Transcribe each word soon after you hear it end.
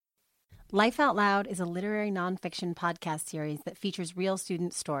Life Out Loud is a literary nonfiction podcast series that features real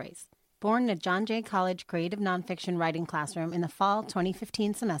student stories. Born in a John Jay College creative nonfiction writing classroom in the fall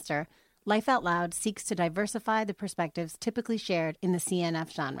 2015 semester, Life Out Loud seeks to diversify the perspectives typically shared in the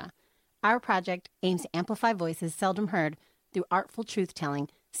CNF genre. Our project aims to amplify voices seldom heard through artful truth-telling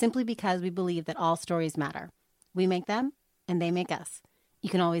simply because we believe that all stories matter. We make them, and they make us. You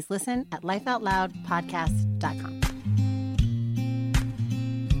can always listen at lifeoutloudpodcast.com.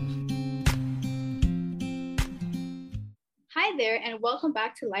 Hi there, and welcome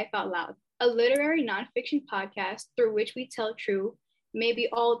back to Life Out Loud, a literary nonfiction podcast through which we tell true, maybe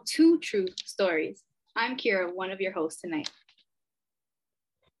all too true stories. I'm Kira, one of your hosts tonight.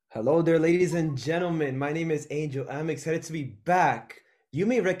 Hello there, ladies and gentlemen. My name is Angel. I'm excited to be back. You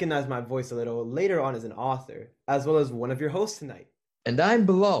may recognize my voice a little later on as an author, as well as one of your hosts tonight. And I'm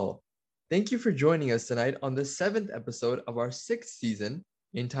Bilal. Thank you for joining us tonight on the 7th episode of our 6th season,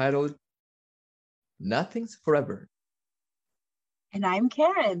 entitled Nothing's Forever. And I'm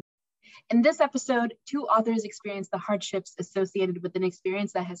Karen. In this episode, two authors experience the hardships associated with an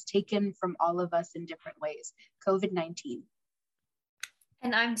experience that has taken from all of us in different ways, COVID-19.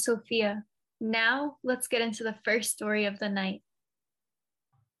 And I'm Sophia. Now, let's get into the first story of the night.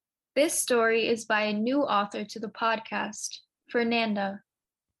 This story is by a new author to the podcast, Fernanda.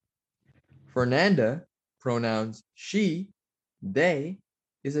 Fernanda, pronouns she, they,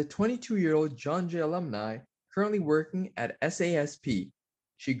 is a 22-year-old John Jay alumni currently working at SASP.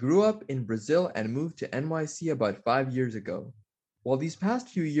 She grew up in Brazil and moved to NYC about 5 years ago. While these past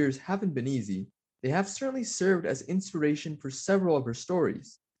few years haven't been easy, they have certainly served as inspiration for several of her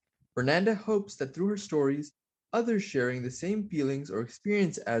stories. Fernanda hopes that through her stories, others sharing the same feelings or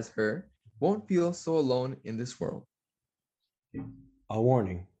experience as her won't feel so alone in this world. A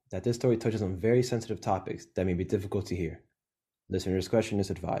warning that this story touches on very sensitive topics that may be difficult to hear. Listener discretion is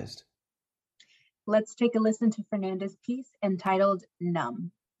advised. Let's take a listen to Fernanda's piece entitled Numb.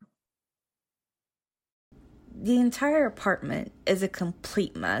 The entire apartment is a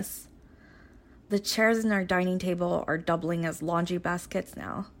complete mess. The chairs in our dining table are doubling as laundry baskets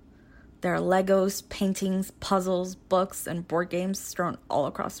now. There are Legos, paintings, puzzles, books, and board games strewn all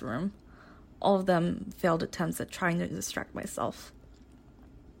across the room. All of them failed attempts at trying to distract myself.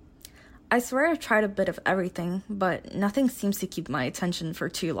 I swear I've tried a bit of everything, but nothing seems to keep my attention for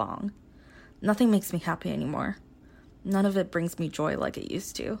too long. Nothing makes me happy anymore. None of it brings me joy like it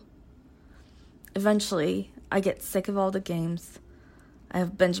used to. Eventually, I get sick of all the games. I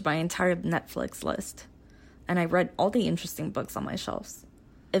have binged my entire Netflix list, and I read all the interesting books on my shelves.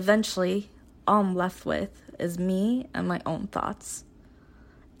 Eventually, all I'm left with is me and my own thoughts.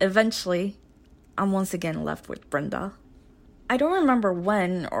 Eventually, I'm once again left with Brenda. I don't remember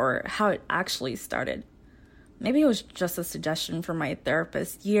when or how it actually started. Maybe it was just a suggestion from my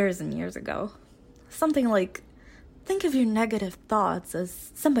therapist years and years ago. Something like, think of your negative thoughts as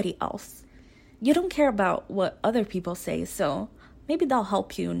somebody else. You don't care about what other people say, so maybe they'll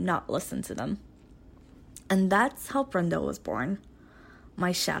help you not listen to them. And that's how Brenda was born.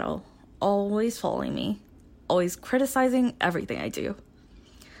 My shadow, always following me, always criticizing everything I do.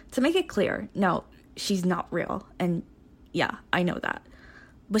 To make it clear, no, she's not real, and yeah, I know that.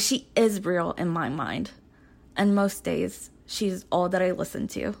 But she is real in my mind. And most days, she's all that I listen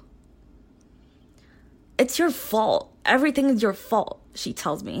to. It's your fault. Everything is your fault, she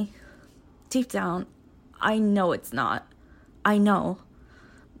tells me. Deep down, I know it's not. I know.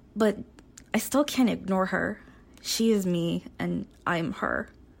 But I still can't ignore her. She is me, and I'm her.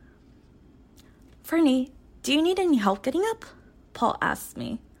 Fernie, do you need any help getting up? Paul asks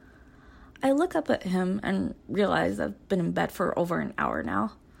me. I look up at him and realize I've been in bed for over an hour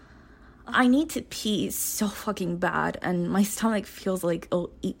now. I need to pee so fucking bad, and my stomach feels like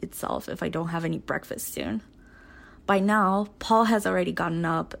it'll eat itself if I don't have any breakfast soon. By now, Paul has already gotten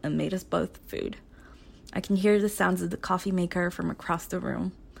up and made us both food. I can hear the sounds of the coffee maker from across the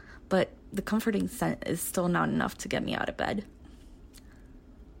room, but the comforting scent is still not enough to get me out of bed.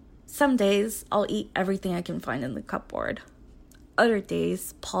 Some days, I'll eat everything I can find in the cupboard. Other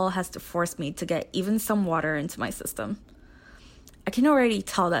days, Paul has to force me to get even some water into my system. I can already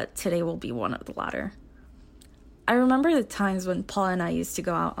tell that today will be one of the latter. I remember the times when Paul and I used to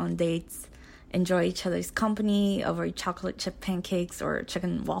go out on dates, enjoy each other's company over chocolate chip pancakes or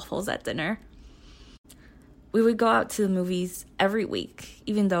chicken waffles at dinner. We would go out to the movies every week,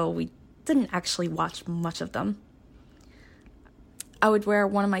 even though we didn't actually watch much of them. I would wear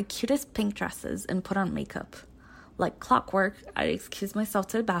one of my cutest pink dresses and put on makeup. Like clockwork, I'd excuse myself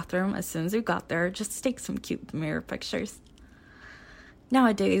to the bathroom as soon as we got there just to take some cute mirror pictures.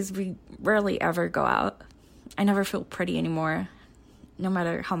 Nowadays, we rarely ever go out. I never feel pretty anymore. no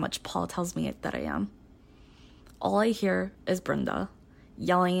matter how much Paul tells me that I am. All I hear is Brenda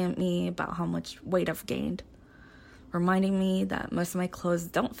yelling at me about how much weight I've gained, reminding me that most of my clothes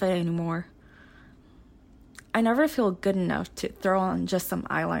don't fit anymore. I never feel good enough to throw on just some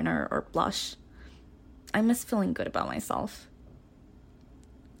eyeliner or blush. I miss feeling good about myself.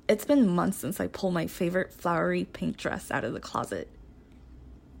 It's been months since I pulled my favorite flowery pink dress out of the closet.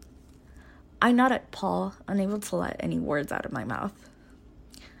 I nod at Paul, unable to let any words out of my mouth.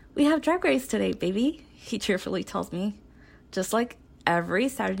 "We have Drag Race today, baby," he cheerfully tells me. Just like every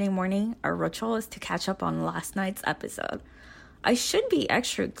Saturday morning, our ritual is to catch up on last night's episode. I should be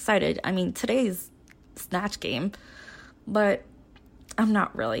extra excited. I mean, today's Snatch Game, but I'm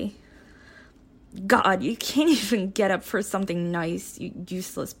not really. God, you can't even get up for something nice, you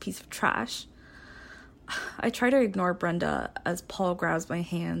useless piece of trash. I try to ignore Brenda as Paul grabs my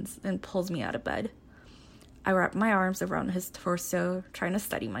hands and pulls me out of bed. I wrap my arms around his torso, trying to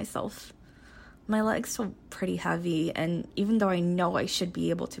steady myself. My legs feel pretty heavy, and even though I know I should be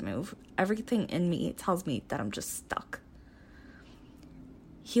able to move, everything in me tells me that I'm just stuck.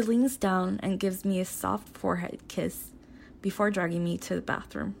 He leans down and gives me a soft forehead kiss before dragging me to the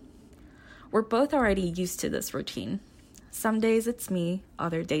bathroom. We're both already used to this routine. Some days it's me,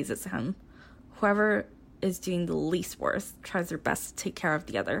 other days it's him. Whoever is doing the least worst tries their best to take care of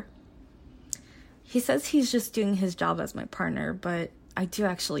the other. He says he's just doing his job as my partner, but I do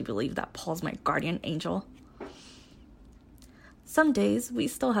actually believe that Paul's my guardian angel. Some days we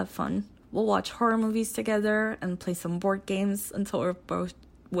still have fun. We'll watch horror movies together and play some board games until we're both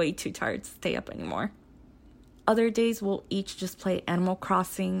way too tired to stay up anymore. Other days we'll each just play Animal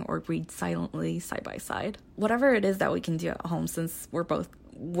Crossing or read silently side by side. Whatever it is that we can do at home, since we're both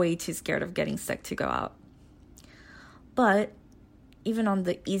way too scared of getting sick to go out. But even on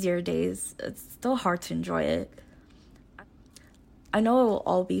the easier days, it's still hard to enjoy it. I know it will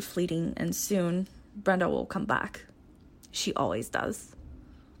all be fleeting, and soon Brenda will come back. She always does.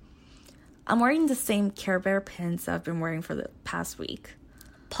 I'm wearing the same Care Bear pants I've been wearing for the past week.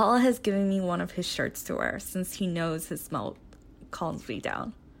 Paul has given me one of his shirts to wear since he knows his smell calms me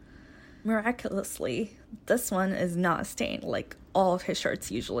down. Miraculously, this one is not stained like all of his shirts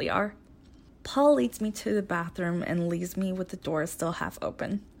usually are. Paul leads me to the bathroom and leaves me with the door still half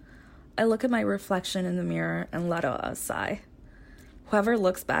open. I look at my reflection in the mirror and let out a sigh. Whoever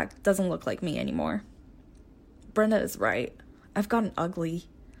looks back doesn't look like me anymore. Brenda is right. I've gotten ugly.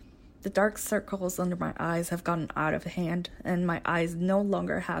 The dark circles under my eyes have gotten out of hand, and my eyes no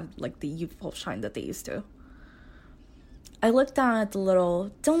longer have like the youthful shine that they used to. I look down at the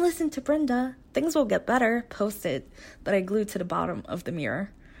little "Don't listen to Brenda, things will get better" post-it that I glued to the bottom of the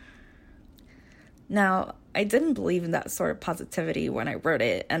mirror. Now, I didn't believe in that sort of positivity when I wrote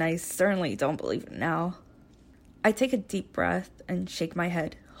it, and I certainly don't believe it now. I take a deep breath and shake my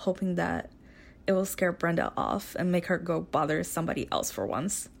head, hoping that it will scare Brenda off and make her go bother somebody else for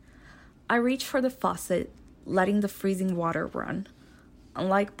once. I reach for the faucet, letting the freezing water run.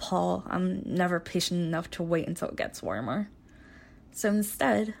 Unlike Paul, I'm never patient enough to wait until it gets warmer. So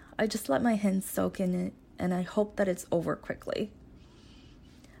instead, I just let my hands soak in it, and I hope that it's over quickly.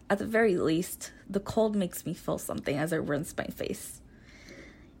 At the very least, the cold makes me feel something as I rinse my face.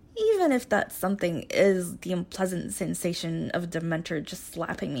 Even if that something is the unpleasant sensation of a Dementor just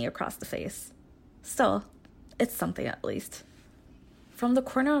slapping me across the face. Still, it's something at least. From the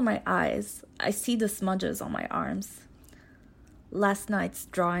corner of my eyes, I see the smudges on my arms. Last night's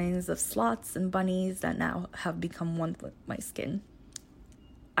drawings of sloths and bunnies that now have become one with my skin.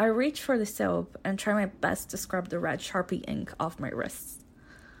 I reach for the soap and try my best to scrub the red Sharpie ink off my wrists.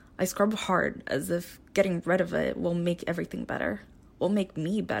 I scrub hard, as if getting rid of it will make everything better, will make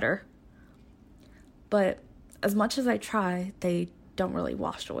me better. But as much as I try, they don't really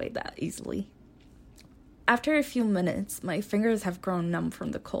wash away that easily. After a few minutes, my fingers have grown numb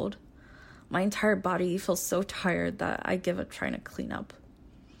from the cold. My entire body feels so tired that I give up trying to clean up.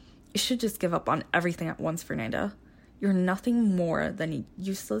 You should just give up on everything at once, Fernanda. You're nothing more than a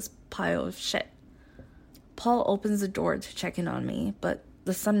useless pile of shit. Paul opens the door to check in on me, but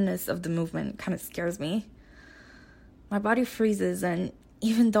the suddenness of the movement kind of scares me. My body freezes, and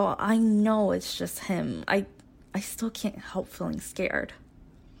even though I know it's just him, I still can't help feeling scared.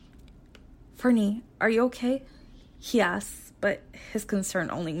 "Fernie, are you okay?" he asks, but his concern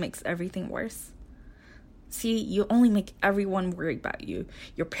only makes everything worse. "See, you only make everyone worried about you.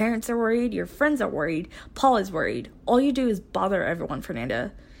 Your parents are worried, your friends are worried, Paul is worried. All you do is bother everyone,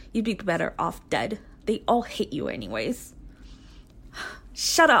 Fernanda. You'd be better off dead. They all hate you anyways."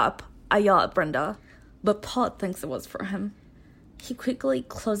 "Shut up," I yell at Brenda, but Paul thinks it was for him. He quickly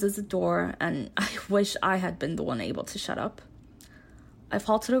closes the door, and I wish I had been the one able to shut up. I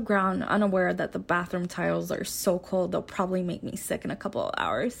fall to the ground, unaware that the bathroom tiles are so cold they'll probably make me sick in a couple of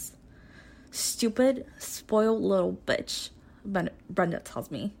hours. Stupid, spoiled little bitch, Brenda tells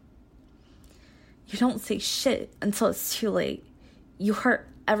me. You don't say shit until it's too late. You hurt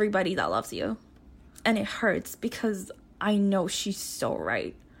everybody that loves you. And it hurts because I know she's so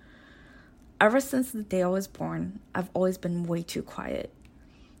right. Ever since the day I was born, I've always been way too quiet.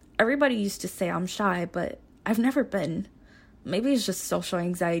 Everybody used to say I'm shy, but I've never been. Maybe it's just social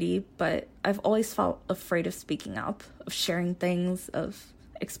anxiety, but I've always felt afraid of speaking up, of sharing things, of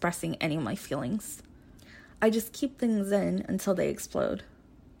expressing any of my feelings. I just keep things in until they explode,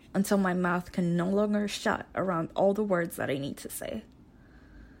 until my mouth can no longer shut around all the words that I need to say.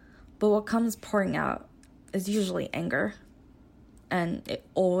 But what comes pouring out is usually anger, and it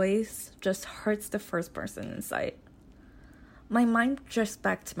always just hurts the first person in sight. My mind drifts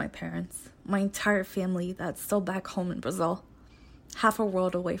back to my parents, my entire family that's still back home in Brazil, half a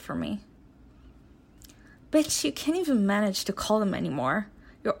world away from me. Bitch, you can't even manage to call them anymore.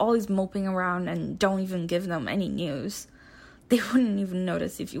 You're always moping around and don't even give them any news. They wouldn't even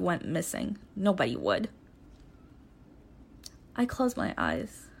notice if you went missing. Nobody would. I close my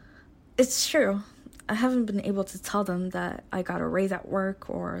eyes. It's true. I haven't been able to tell them that I got a raise at work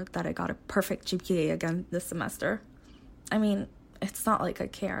or that I got a perfect GPA again this semester. I mean, it's not like I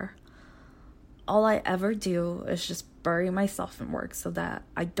care. All I ever do is just bury myself in work so that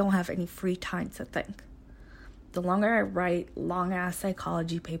I don't have any free time to think. The longer I write long-ass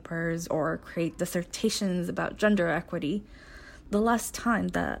psychology papers or create dissertations about gender equity, the less time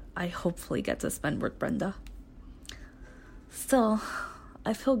that I hopefully get to spend with Brenda. Still,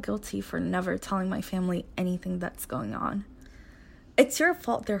 I feel guilty for never telling my family anything that's going on. It's your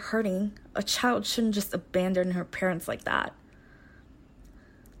fault they're hurting. A child shouldn't just abandon her parents like that.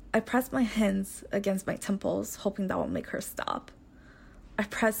 I press my hands against my temples, hoping that will make her stop. I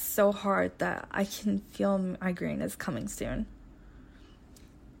press so hard that I can feel migraine is coming soon.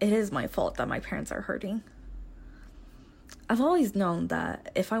 It is my fault that my parents are hurting. I've always known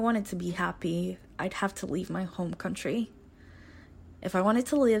that if I wanted to be happy, I'd have to leave my home country. If I wanted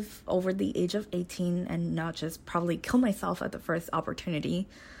to live over the age of 18 and not just probably kill myself at the first opportunity,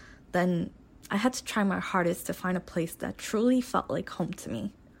 then I had to try my hardest to find a place that truly felt like home to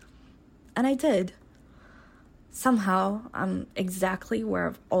me. And I did. Somehow, I'm exactly where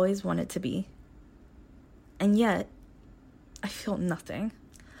I've always wanted to be. And yet, I feel nothing.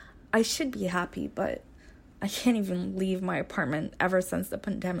 I should be happy, but I can't even leave my apartment ever since the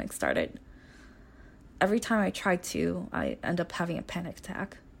pandemic started. Every time I try to, I end up having a panic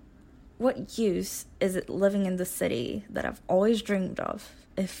attack. What use is it living in the city that I've always dreamed of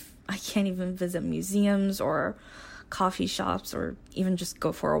if I can't even visit museums or coffee shops or even just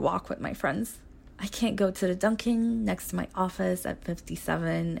go for a walk with my friends? I can't go to the Dunkin' next to my office at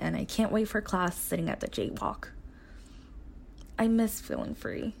 57, and I can't wait for class sitting at the Jaywalk. I miss feeling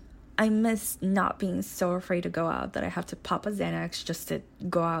free. I miss not being so afraid to go out that I have to pop a Xanax just to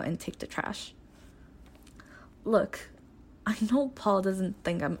go out and take the trash. Look, I know Paul doesn't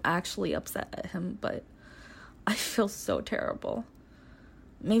think I'm actually upset at him, but I feel so terrible.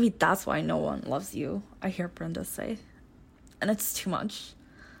 Maybe that's why no one loves you, I hear Brenda say. And it's too much.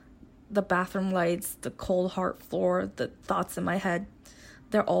 The bathroom lights, the cold hard floor, the thoughts in my head,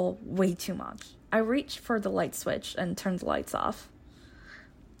 they're all way too much. I reach for the light switch and turn the lights off.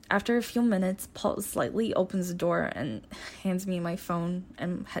 After a few minutes, Paul slightly opens the door and hands me my phone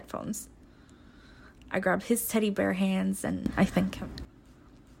and headphones. I grab his teddy bear hands and I thank him.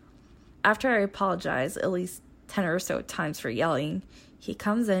 After I apologize at least 10 or so times for yelling, he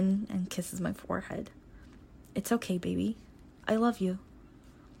comes in and kisses my forehead. It's okay, baby. I love you.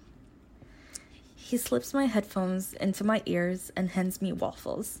 He slips my headphones into my ears and hands me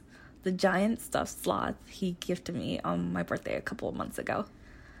Waffles, the giant stuffed sloth he gifted me on my birthday a couple of months ago.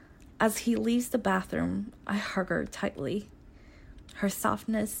 As he leaves the bathroom, I hug her tightly, her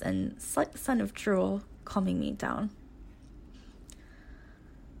softness and slight scent of drool calming me down.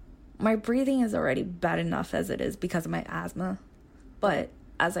 My breathing is already bad enough as it is because of my asthma, but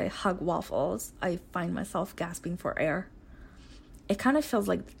as I hug Waffles, I find myself gasping for air. It kind of feels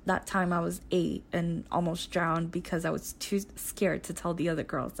like that time I was 8 and almost drowned because I was too scared to tell the other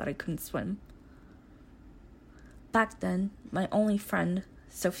girls that I couldn't swim. Back then, my only friend,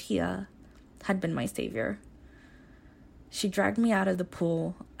 Sophia, had been my savior. She dragged me out of the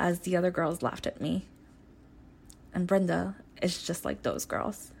pool as the other girls laughed at me. And Brenda is just like those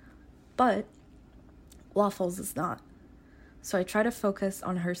girls. But Waffles is not. So I try to focus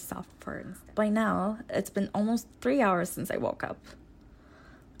on her soft ferns. By now, it's been almost 3 hours since I woke up.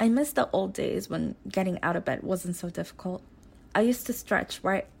 I miss the old days when getting out of bed wasn't so difficult. I used to stretch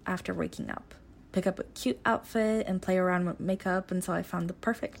right after waking up, pick up a cute outfit, and play around with makeup until I found the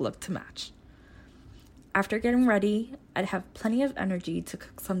perfect look to match. After getting ready, I'd have plenty of energy to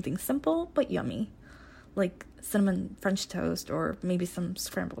cook something simple but yummy, like cinnamon French toast or maybe some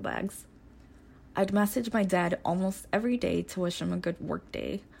scrambled eggs. I'd message my dad almost every day to wish him a good work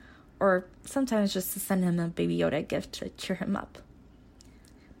day, or sometimes just to send him a Baby Yoda gift to cheer him up.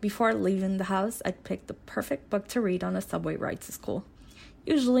 Before leaving the house, I'd pick the perfect book to read on a subway ride to school.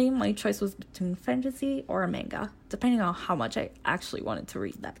 Usually, my choice was between fantasy or a manga, depending on how much I actually wanted to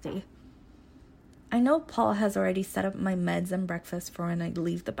read that day. I know Paul has already set up my meds and breakfast for when I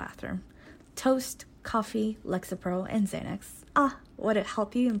leave the bathroom. Toast, coffee, Lexapro, and Xanax. What a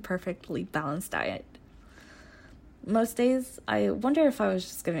healthy and perfectly balanced diet. Most days, I wonder if I was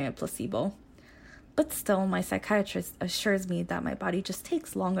just giving a placebo. But still, my psychiatrist assures me that my body just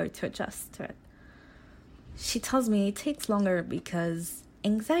takes longer to adjust to it. She tells me it takes longer because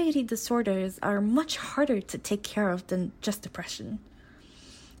anxiety disorders are much harder to take care of than just depression.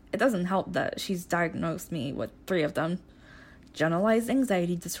 It doesn't help that she's diagnosed me with 3 of them: generalized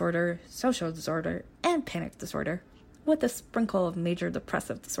anxiety disorder, social disorder, and panic disorder, with a sprinkle of major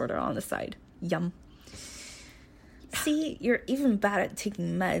depressive disorder on the side. Yum. See, you're even bad at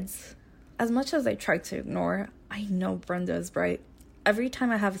taking meds. As much as I try to ignore, I know Brenda is right. Every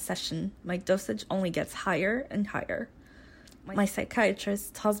time I have a session, my dosage only gets higher and higher. My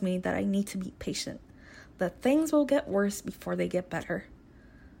psychiatrist tells me that I need to be patient, that things will get worse before they get better.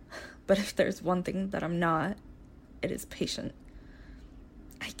 But if there's one thing that I'm not, it is patient.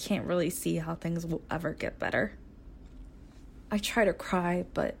 I can't really see how things will ever get better. I try to cry,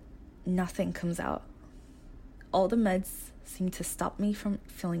 but nothing comes out. All the meds seem to stop me from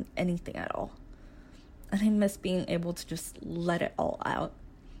feeling anything at all. And I miss being able to just let it all out.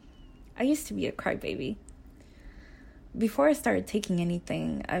 I used to be a crybaby. Before I started taking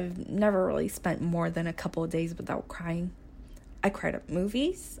anything, I've never really spent more than a couple of days without crying. I cried at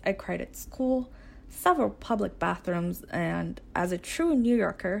movies, I cried at school, several public bathrooms, and as a true New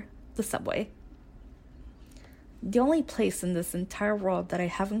Yorker, the subway. The only place in this entire world that I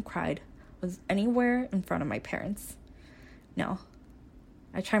haven't cried was anywhere in front of my parents. No,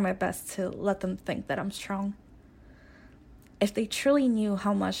 I try my best to let them think that I'm strong. If they truly knew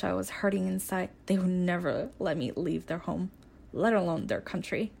how much I was hurting inside, they would never let me leave their home, let alone their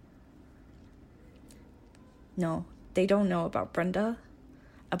country. No, they don't know about Brenda,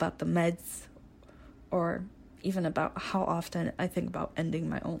 about the meds, or even about how often I think about ending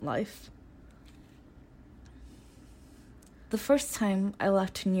my own life. The first time I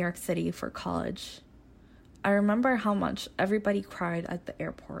left to New York City for college, I remember how much everybody cried at the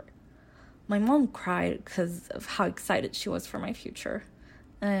airport. My mom cried because of how excited she was for my future.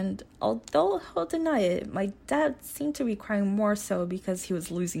 And although he'll deny it, my dad seemed to be crying more so because he was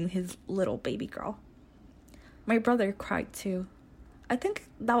losing his little baby girl. My brother cried too. I think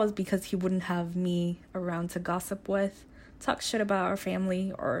that was because he wouldn't have me around to gossip with, talk shit about our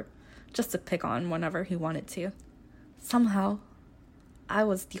family, or just to pick on whenever he wanted to. Somehow, I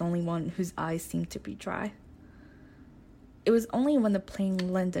was the only one whose eyes seemed to be dry. It was only when the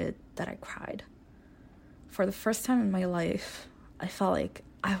plane landed that I cried. For the first time in my life, I felt like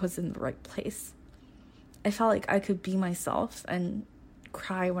I was in the right place. I felt like I could be myself and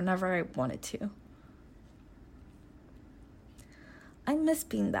cry whenever I wanted to. I miss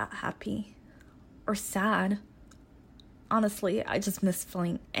being that happy or sad. Honestly, I just miss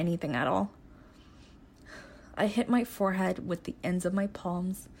feeling anything at all. I hit my forehead with the ends of my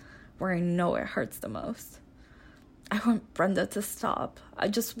palms where I know it hurts the most. I want Brenda to stop. I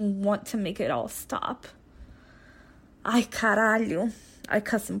just want to make it all stop. Ai caralho. I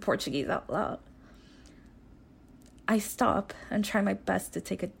cuss in Portuguese out loud. I stop and try my best to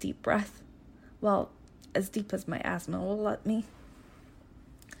take a deep breath. Well, as deep as my asthma will let me.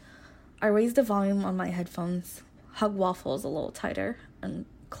 I raise the volume on my headphones, hug Waffles a little tighter, and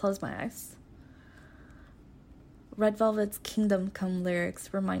close my eyes. Red Velvet's Kingdom Come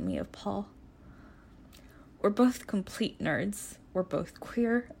lyrics remind me of Paul. We're both complete nerds, we're both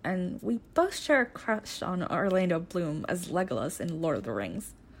queer, and we both share a crush on Orlando Bloom as Legolas in Lord of the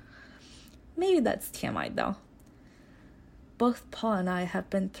Rings. Maybe that's TMI though. Both Paul and I have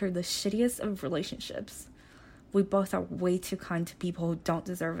been through the shittiest of relationships. We both are way too kind to people who don't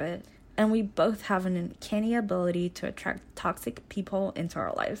deserve it, and we both have an uncanny ability to attract toxic people into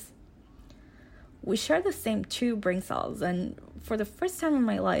our lives. We share the same 2 brain cells, and for the first time in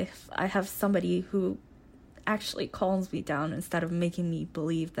my life, I have somebody who actually calms me down instead of making me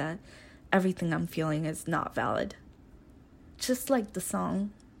believe that everything I'm feeling is not valid. Just like the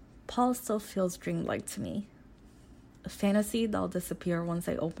song, Paul still feels dreamlike to me. a fantasy that'll disappear once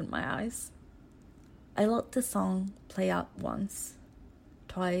I open my eyes. I let the song play out once,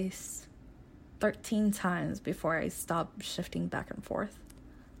 twice, 13 times before I stop shifting back and forth.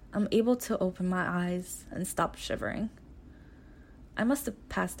 I'm able to open my eyes and stop shivering. I must have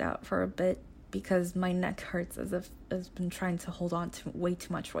passed out for a bit because my neck hurts as if I've been trying to hold on to way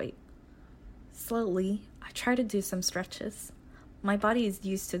too much weight. Slowly, I try to do some stretches. My body is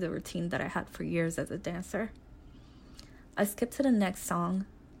used to the routine that I had for years as a dancer. I skip to the next song,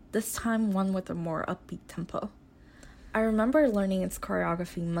 this time one with a more upbeat tempo. I remember learning its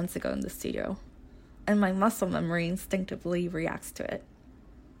choreography months ago in the studio, and my muscle memory instinctively reacts to it.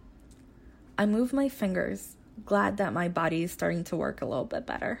 I move my fingers, glad that my body is starting to work a little bit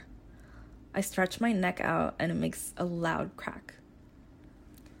better. I stretch my neck out and it makes a loud crack.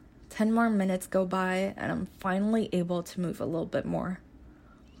 10 more minutes go by and I'm finally able to move a little bit more.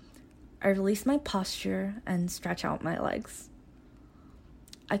 I release my posture and stretch out my legs.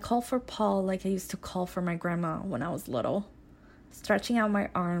 I call for Paul like I used to call for my grandma when I was little, stretching out my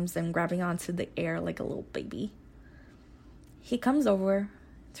arms and grabbing onto the air like a little baby. He comes over,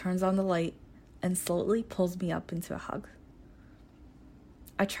 turns on the light, and slowly pulls me up into a hug.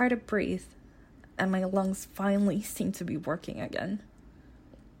 I try to breathe, and my lungs finally seem to be working again.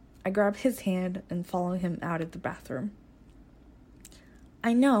 I grab his hand and follow him out of the bathroom.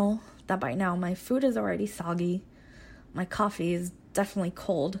 I know that by now my food is already soggy, my coffee is definitely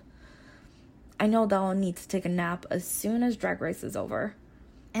cold. I know that I'll need to take a nap as soon as Drag Race is over,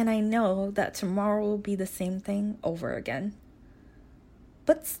 and I know that tomorrow will be the same thing over again.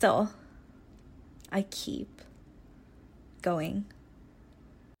 But still, I keep going.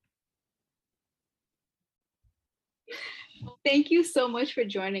 Thank you so much for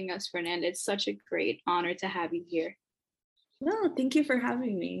joining us, Fernanda. It's such a great honor to have you here. No, thank you for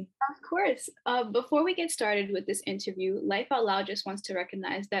having me. Of course. Before we get started with this interview, Life Out Loud just wants to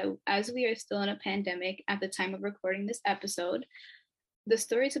recognize that as we are still in a pandemic at the time of recording this episode, the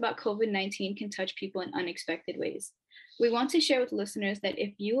stories about COVID-19 can touch people in unexpected ways. We want to share with listeners that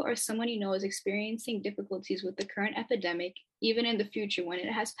if you or someone you know is experiencing difficulties with the current epidemic, even in the future when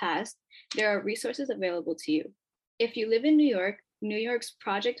it has passed, there are resources available to you. If you live in New York, New York's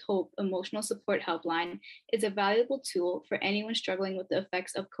Project Hope Emotional Support Helpline is a valuable tool for anyone struggling with the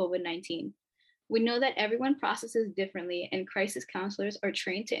effects of COVID-19. We know that everyone processes differently, and crisis counselors are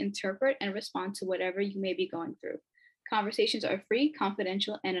trained to interpret and respond to whatever you may be going through. Conversations are free,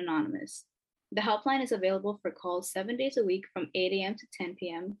 confidential, and anonymous. The helpline is available for calls 7 days a week from 8 a.m. to 10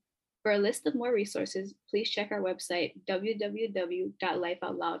 p.m. For a list of more resources, please check our website,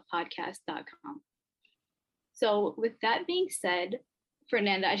 www.lifeoutloudpodcast.com. So with that being said,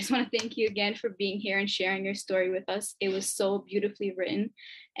 Fernanda, I just want to thank you again for being here and sharing your story with us. It was so beautifully written,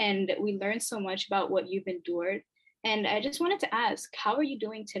 and we learned so much about what you've endured. And I just wanted to ask, how are you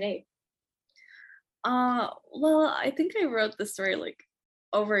doing today? Well, I think I wrote the story like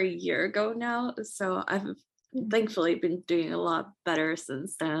over a year ago now, so I've thankfully been doing a lot better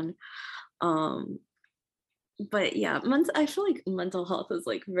since then. But yeah, I feel like mental health is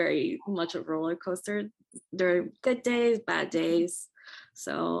like very much a roller coaster. There are good days, bad days.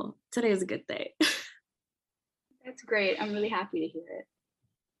 So today is a good day. That's great. I'm really happy to hear it.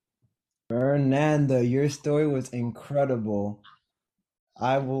 Fernanda, your story was incredible.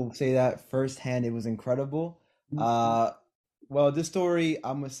 I will say that firsthand. It was incredible. Well, this story,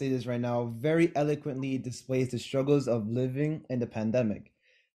 I'm going to say this right now, very eloquently displays the struggles of living in the pandemic.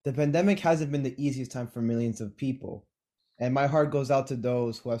 The pandemic hasn't been the easiest time for millions of people. And my heart goes out to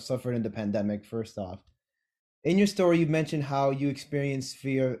those who have suffered in the pandemic, first off. In your story, you mentioned how you experienced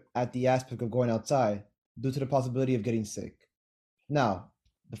fear at the aspect of going outside due to the possibility of getting sick. Now,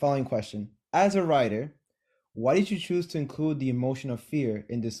 the following question. As a writer, why did you choose to include the emotion of fear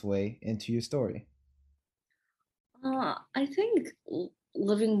in this way into your story? I think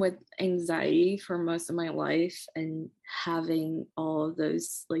living with anxiety for most of my life and having all of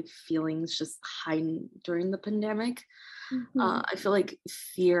those like feelings just heightened during the pandemic, I feel like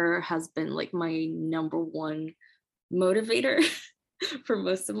fear has been like my number one motivator for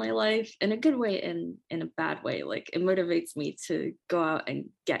most of my life, in a good way and in a bad way. Like it motivates me to go out and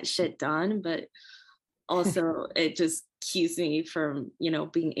get shit done, but also it just keeps me from,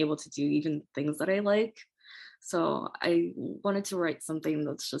 being able to do even things that I like. So I wanted to write something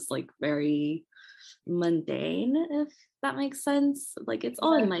that's just like very mundane, if that makes sense. Like it's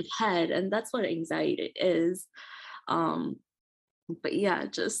all in my head, and that's what anxiety is. But yeah,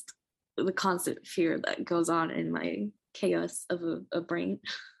 just the constant fear that goes on in my chaos of a brain.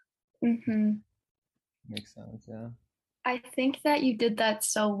 Makes sense, yeah. I think that you did that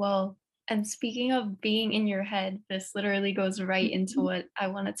so well. And speaking of being in your head, this literally goes right into what I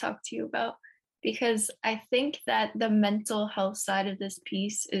want to talk to you about, because I think that the mental health side of this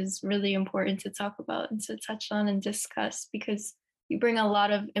piece is really important to talk about and to touch on and discuss, because you bring a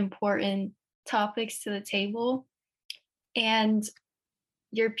lot of important topics to the table. And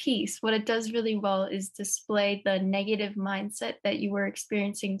your piece, what it does really well is display the negative mindset that you were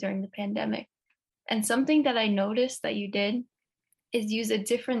experiencing during the pandemic. And something that I noticed that you did is use a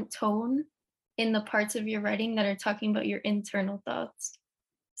different tone in the parts of your writing that are talking about your internal thoughts.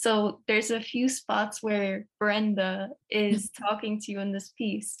 So there's a few spots where Brenda is talking to you in this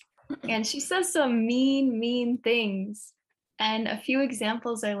piece, and she says some mean things. And a few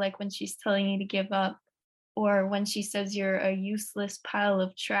examples are like when she's telling you to give up, or when she says you're a useless pile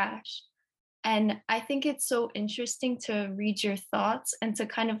of trash. And I think it's so interesting to read your thoughts and to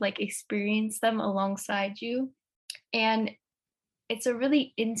kind of like experience them alongside you. And it's a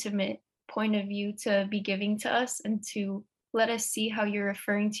really intimate point of view to be giving to us and to let us see how you're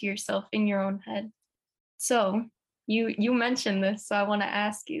referring to yourself in your own head. So you mentioned this, so I want to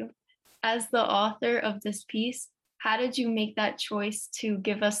ask you, as the author of this piece, how did you make that choice to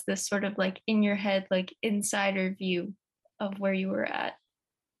give us this sort of like in your head, like insider view of where you were at?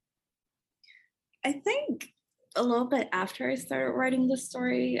 I think a little bit after I started writing the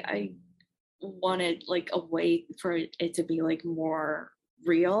story, I wanted like a way for it to be like more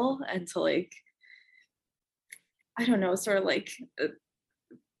real and to like, I don't know, sort of like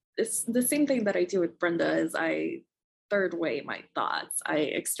it's the same thing that I do with Brenda is I third way my thoughts. I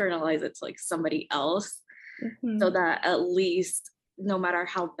externalize it to like somebody else. Mm-hmm. So that at least no matter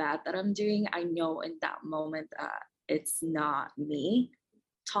how bad that I'm doing, I know in that moment that it's not me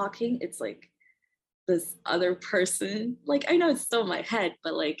talking. It's like this other person. Like, I know it's still in my head,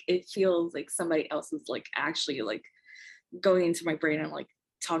 but like it feels like somebody else is like actually like going into my brain and like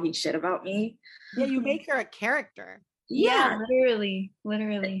talking shit about me. Yeah, you make her a character. Yeah, literally.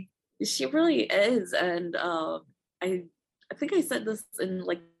 She really is. And I think I said this in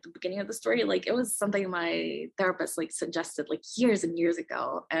like the beginning of the story, like it was something my therapist like suggested like years and years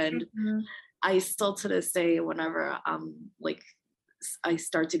ago. And I still to this day, whenever like I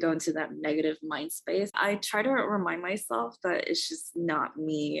start to go into that negative mind space, I try to remind myself that it's just not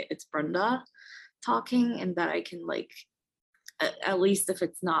me, it's Brenda talking, and that I can like, at least if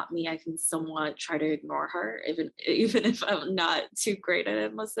it's not me, I can somewhat try to ignore her, even if I'm not too great at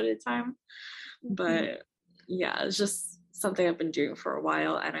it most of the time. But yeah, it's just something I've been doing for a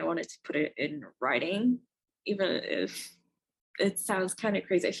while, and I wanted to put it in writing, even if it sounds kind of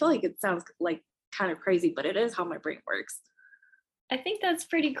crazy. I feel like it sounds like kind of crazy, but it is how my brain works. I think that's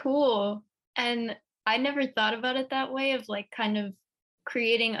pretty cool. And I never thought about it that way, of like kind of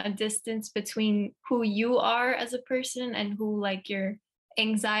creating a distance between who you are as a person and who like your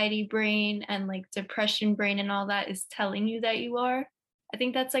anxiety brain and like depression brain and all that is telling you that you are. I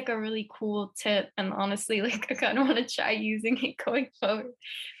think that's like a really cool tip. And honestly, like I kind of want to try using it going forward.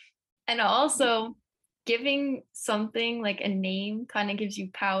 And also giving something like a name kind of gives you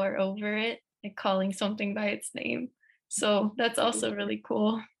power over it, like calling something by its name. So that's also really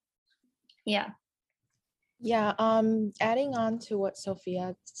cool. Yeah. Yeah, adding on to what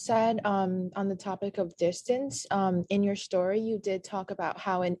Sophia said, on the topic of distance, in your story, you did talk about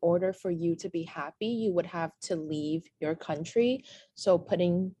how in order for you to be happy, you would have to leave your country. So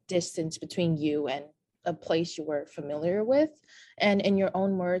putting distance between you and a place you were familiar with. And in your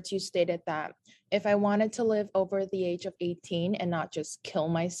own words, you stated that if I wanted to live over the age of 18 and not just kill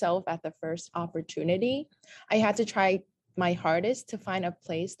myself at the first opportunity, I had to try my hardest to find a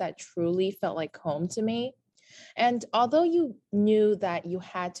place that truly felt like home to me. And although you knew that you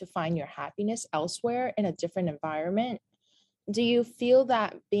had to find your happiness elsewhere in a different environment, do you feel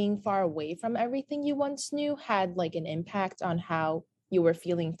that being far away from everything you once knew had like an impact on how you were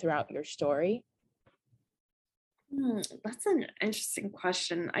feeling throughout your story? That's an interesting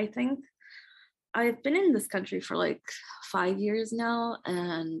question. I think I've been in this country for like 5 years now.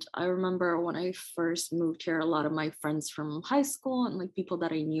 And I remember when I first moved here, a lot of my friends from high school and like people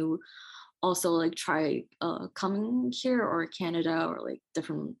that I knew also like try coming here or Canada or like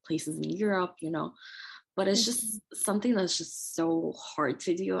different places in Europe, you know, but it's just something that's just so hard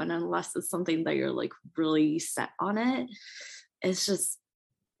to do. And unless it's something that you're like really set on it, it's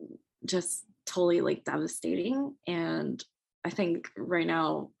just totally like devastating. And I think right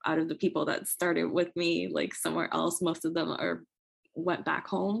now, out of the people that started with me like somewhere else, most of them went back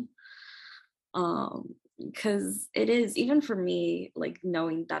home. Because it is, even for me, like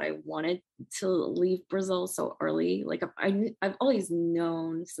knowing that I wanted to leave Brazil so early, like I've always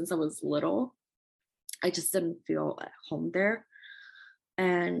known since I was little, I just didn't feel at home there.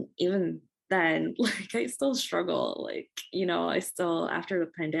 And even then, like, I still struggle. Like, I still, after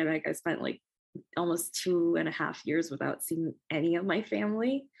the pandemic, I spent like almost 2.5 years without seeing any of my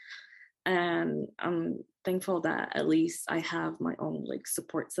family. And I'm thankful that at least I have my own like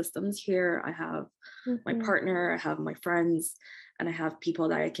support systems here. I have my partner, I have my friends, and I have people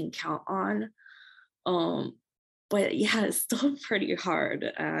that I can count on. But yeah, it's still pretty hard,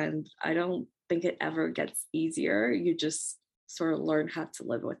 and I don't think it ever gets easier. You just sort of learn how to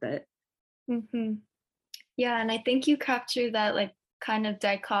live with it. Yeah, and I think you captured that like kind of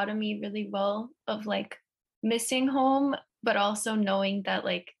dichotomy really well of like missing home, but also knowing that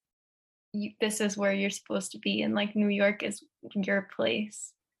like this is where you're supposed to be, and like New York is your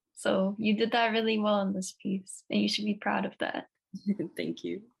place. So you did that really well in this piece, and you should be proud of that. Thank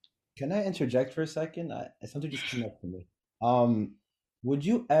you. Can I interject for a second? Something just came up to me. Would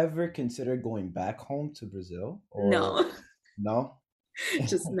you ever consider going back home to Brazil? Or... No. No?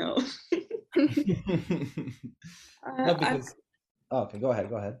 Just no. No, because... okay, go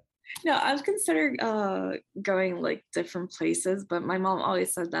ahead. No, I've considered going like different places, but my mom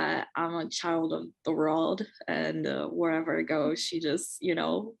always said that I'm a child of the world, and wherever I go, she just,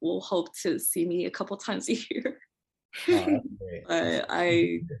 will hope to see me a couple times a year. Oh, But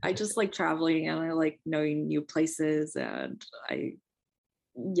I just like traveling, and I like knowing new places, and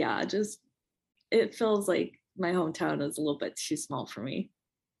it feels like my hometown is a little bit too small for me.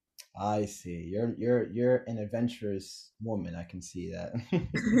 I see. You're an adventurous woman. I can see that.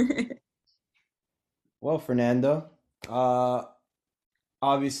 Well, Fernanda,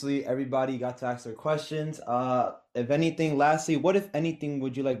 obviously everybody got to ask their questions. If anything, lastly, what if anything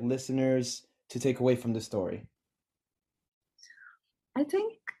would you like listeners to take away from the story? I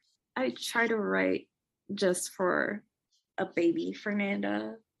think I try to write just for a baby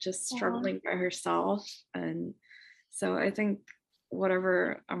Fernanda, just struggling by herself. And so I think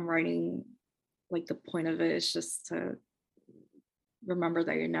whatever I'm writing, like the point of it is just to remember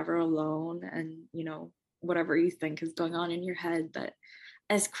that you're never alone, and whatever you think is going on in your head, that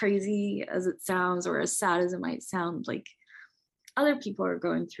as crazy as it sounds or as sad as it might sound, like other people are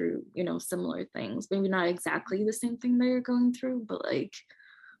going through similar things, maybe not exactly the same thing that you're going through, but like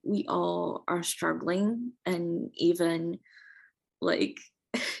we all are struggling. And even like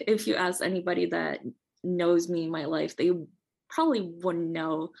if you ask anybody that knows me in my life, they probably wouldn't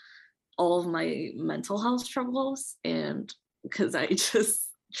know all of my mental health struggles, and because I just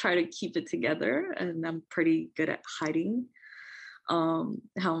try to keep it together, and I'm pretty good at hiding how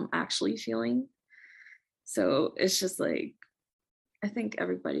I'm actually feeling. So it's just like, I think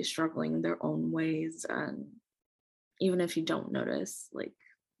everybody's struggling in their own ways, and even if you don't notice, like,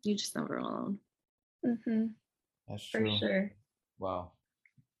 you just never alone. That's true. For sure. Wow.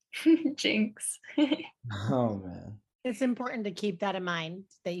 Jinx. Oh man. It's important to keep that in mind,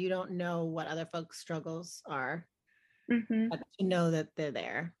 that you don't know what other folks' struggles are, but you know that they're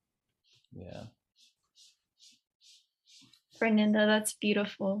there. Yeah. Fernanda, that's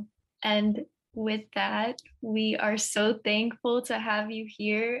beautiful. And with that, we are so thankful to have you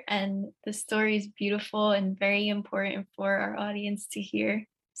here, and the story is beautiful and very important for our audience to hear.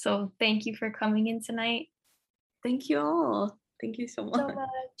 So thank you for coming in tonight. Thank you all. Thank you so much.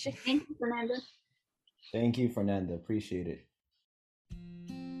 Thank you, Fernanda. Thank you, Fernanda. Appreciate it.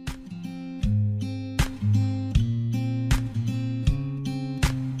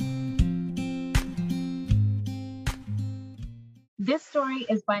 This story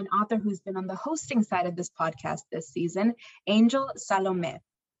is by an author who's been on the hosting side of this podcast this season, Angel Salome.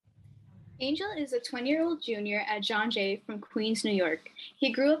 Angel is a 20-year-old junior at John Jay from Queens, New York.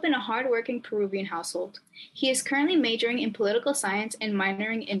 He grew up in a hardworking Peruvian household. He is currently majoring in political science and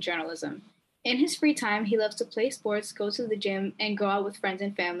minoring in journalism. In his free time, he loves to play sports, go to the gym, and go out with friends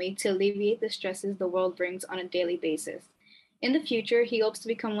and family to alleviate the stresses the world brings on a daily basis. In the future, he hopes to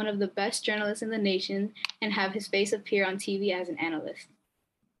become one of the best journalists in the nation and have his face appear on TV as an analyst.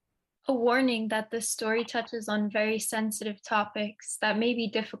 A warning that this story touches on very sensitive topics that may be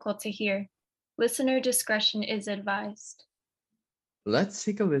difficult to hear. Listener discretion is advised. Let's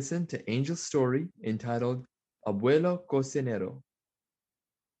take a listen to Angel's story entitled Abuelo Cocinero.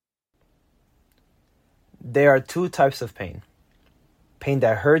 There are two types of pain. Pain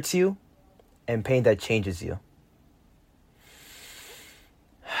that hurts you and pain that changes you.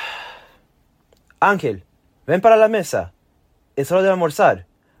 Ángel, ven para la mesa. Es hora de almorzar.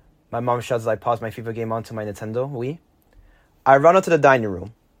 My mom shouts as I pause my FIFA game onto my Nintendo Wii. I run out to the dining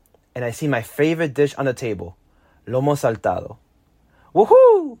room, and I see my favorite dish on the table, lomo saltado.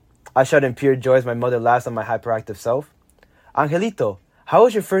 Woohoo! I shout in pure joy as my mother laughs at my hyperactive self. Angelito, how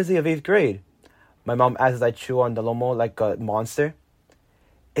was your first day of 8th grade? My mom asks as I chew on the lomo like a monster.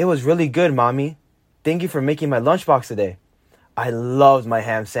 It was really good, Mommy. Thank you for making my lunchbox today. I loved my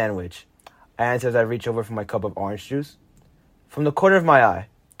ham sandwich, I answer as I reach over for my cup of orange juice. From the corner of my eye,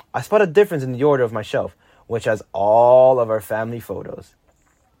 I spot a difference in the order of my shelf, which has all of our family photos.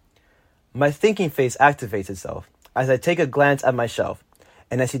 My thinking face activates itself as I take a glance at my shelf,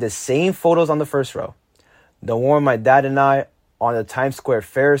 and I see the same photos on the first row. The one with my dad and I on the Times Square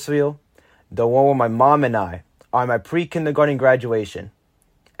Ferris wheel, the one with my mom and I on my pre-kindergarten graduation,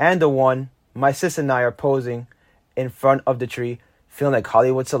 and the one my sis and I are posing in front of the tree, feeling like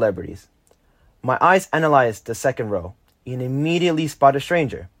Hollywood celebrities. My eyes analyze the second row and immediately spot a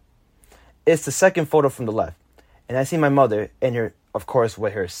stranger. It's the second photo from the left, and I see my mother in her, of course,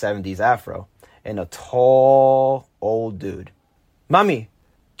 with her 70s afro, and a tall, old dude. Mami,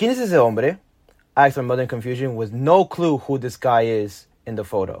 ¿quién es ese hombre? I asked my mother in confusion, with no clue who this guy is in the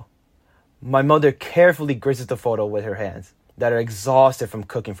photo. My mother carefully grizzes the photo with her hands that are exhausted from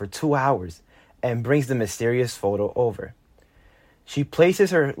cooking for 2 hours and brings the mysterious photo over. She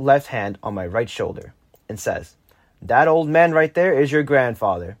places her left hand on my right shoulder and says, "That old man right there is your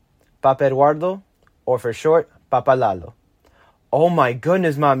grandfather, Papa Eduardo, or for short, Papa Lalo." Oh my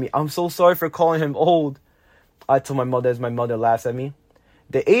goodness, Mommy, I'm so sorry for calling him old, I told my mother as my mother laughs at me.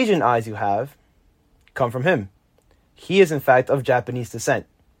 The Asian eyes you have come from him. He is in fact of Japanese descent,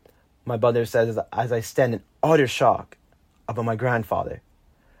 my mother says as I stand in utter shock about my grandfather.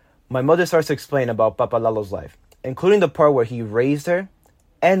 My mother starts to explain about Papa Lalo's life, including the part where he raised her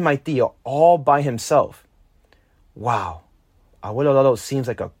and my tío all by himself. Wow, Abuelo Lalo seems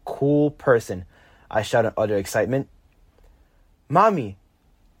like a cool person, I shout in utter excitement. Mommy,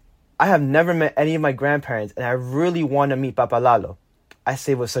 I have never met any of my grandparents and I really want to meet Papa Lalo, I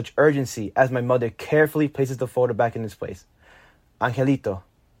say with such urgency as my mother carefully places the photo back in its place. Angelito,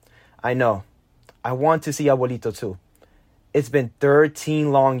 I know, I want to see Abuelito too. It's been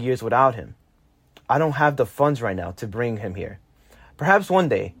 13 long years without him. I don't have the funds right now to bring him here. Perhaps one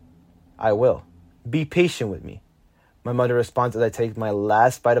day, I will. Be patient with me. My mother responds as I take my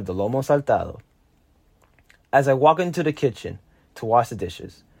last bite of the lomo saltado. As I walk into the kitchen to wash the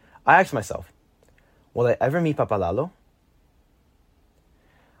dishes, I ask myself, will I ever meet Papa Lalo?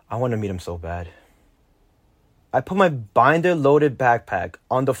 I want to meet him so bad. I put my binder-loaded backpack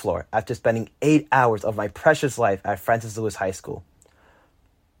on the floor after spending 8 hours of my precious life at Francis Lewis High School.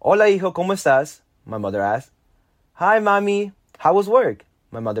 Hola, hijo, ¿cómo estás? My mother asks. Hi, Mommy. How was work?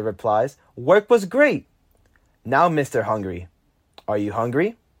 My mother replies. Work was great. Now, Mr. Hungry. Are you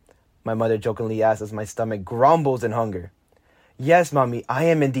hungry? My mother jokingly asks as my stomach grumbles in hunger. Yes, Mommy, I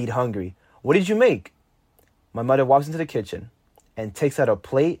am indeed hungry. What did you make? My mother walks into the kitchen and takes out a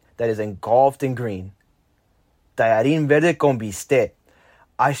plate that is engulfed in green. Tallarín verde con bistec.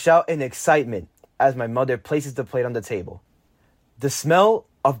 I shout in excitement as my mother places the plate on the table. The smell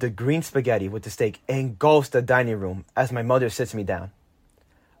of the green spaghetti with the steak engulfs the dining room as my mother sits me down.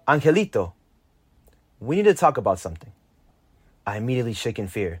 Angelito, we need to talk about something. I immediately shake in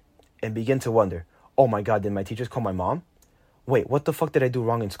fear and begin to wonder, oh my God, did my teachers call my mom? Wait, what the fuck did I do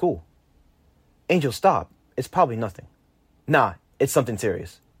wrong in school? Angel, stop. It's probably nothing. Nah, it's something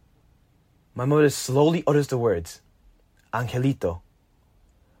serious. My mother slowly utters the words, Angelito,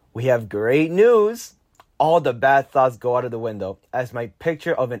 we have great news. All the bad thoughts go out of the window as my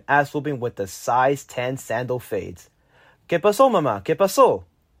picture of an ass whooping with the size 10 sandal fades. ¿Qué pasó, mamá? ¿Qué pasó?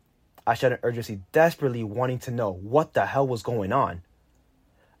 I shout in urgency, desperately wanting to know what the hell was going on.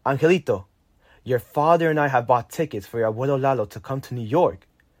 Angelito, your father and I have bought tickets for your abuelo Lalo to come to New York.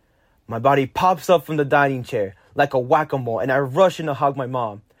 My body pops up from the dining chair like a whack-a-mole and I rush in to hug my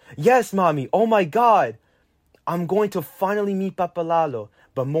mom. Yes, Mommy. Oh, my God. I'm going to finally meet Papa Lalo.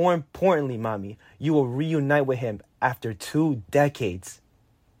 But more importantly, Mommy, you will reunite with him after 2 decades.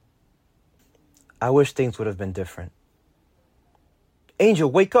 I wish things would have been different. Angel,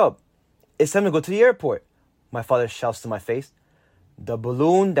 wake up. It's time to go to the airport. My father shouts to my face. The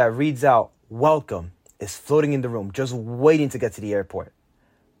balloon that reads out, welcome, is floating in the room, just waiting to get to the airport.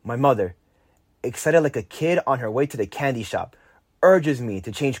 My mother, excited like a kid on her way to the candy shop, urges me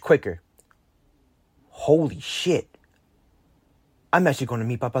to change quicker. Holy shit. I'm actually going to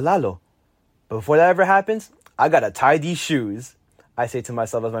meet Papa Lalo. But before that ever happens, I gotta tie these shoes, I say to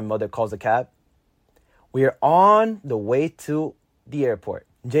myself as my mother calls a cab. We are on the way to the airport,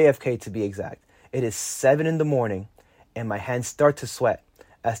 JFK to be exact. It is 7 a.m, and my hands start to sweat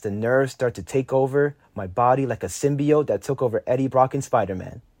as the nerves start to take over my body like a symbiote that took over Eddie Brock in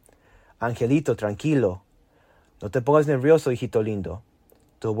Spider-Man. Angelito, tranquilo. No te pongas nervioso, hijito lindo.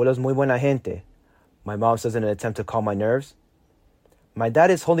 Tu abuelo es muy buena gente, my mom says in an attempt to calm my nerves. My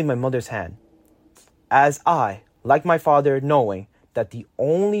dad is holding my mother's hand, as I, like my father, knowing that the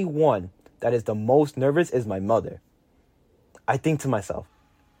only one that is the most nervous is my mother. I think to myself,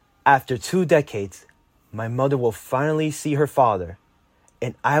 after 2 decades, my mother will finally see her father,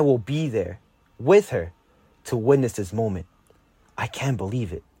 and I will be there with her to witness this moment. I can't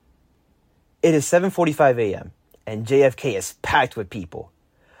believe it. It is 7:45 a.m. and JFK is packed with people.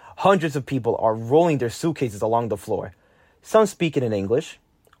 Hundreds of people are rolling their suitcases along the floor, some speaking in English,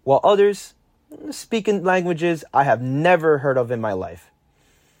 while others speaking languages I have never heard of in my life.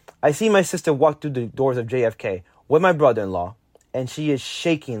 I see my sister walk through the doors of JFK with my brother-in-law, and she is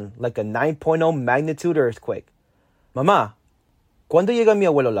shaking like a 9.0 magnitude earthquake. Mamá, ¿cuándo llega mi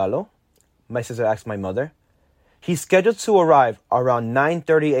abuelo Lalo? My sister asked my mother. He's scheduled to arrive around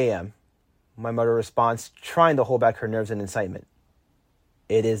 9:30 a.m. My mother responds, trying to hold back her nerves and excitement.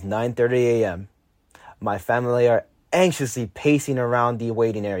 It is 9:30 a.m. My family are anxiously pacing around the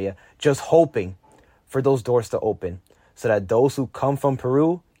waiting area, just hoping for those doors to open so that those who come from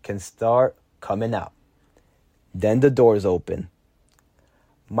Peru can start coming out. Then the doors open.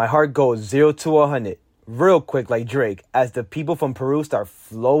 My heart goes 0 to 100 real quick like Drake as the people from Peru start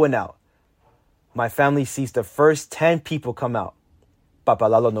flowing out. My family sees the first 10 people come out. Papa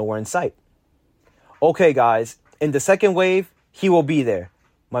Lalo nowhere in sight. Okay, guys, in the second wave, he will be there,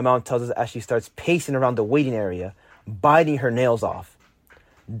 my mom tells us as she starts pacing around the waiting area, biting her nails off.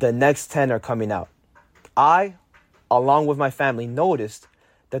 The next 10 are coming out. I, along with my family, noticed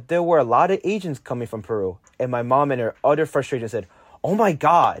that there were a lot of Asians coming from Peru, and my mom in her utter frustration said, "Oh my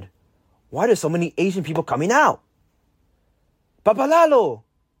God, why are so many Asian people coming out? Papa Lalo!"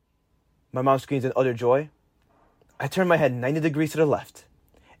 My mom screams in utter joy. I turn my head 90 degrees to the left,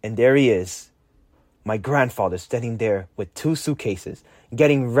 and there he is, my grandfather standing there with 2 suitcases,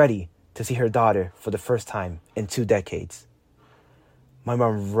 getting ready to see her daughter for the first time in 2 decades. My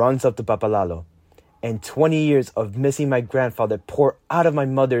mom runs up to Papa Lalo, and 20 years of missing my grandfather pour out of my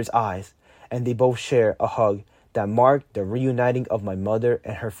mother's eyes, and they both share a hug that marked the reuniting of my mother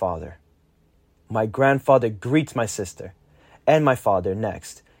and her father. My grandfather greets my sister and my father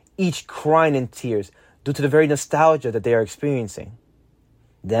next, each crying in tears due to the very nostalgia that they are experiencing.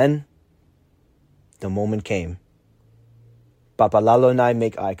 Then, the moment came. Papa Lalo and I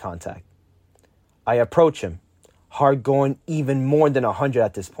make eye contact. I approach him, heart going even more than 100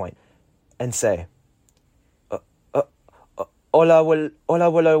 at this point, and say, Hola,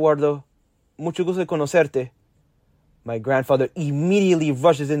 abuelo Eduardo. Mucho gusto de conocerte. My grandfather immediately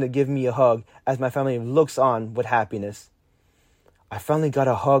rushes in to give me a hug as my family looks on with happiness. I finally got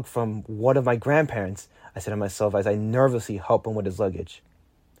a hug from one of my grandparents, I said to myself as I nervously help him with his luggage.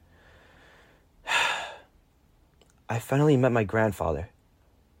 I finally met my grandfather,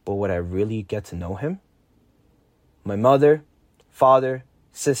 but would I really get to know him? My mother, father,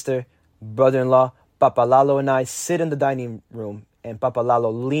 sister, brother-in-law, Papa Lalo and I sit in the dining room, and Papa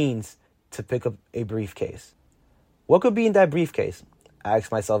Lalo leans to pick up a briefcase. What could be in that briefcase? I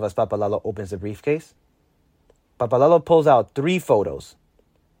ask myself as Papa Lalo opens the briefcase. Papa Lalo pulls out 3 photos.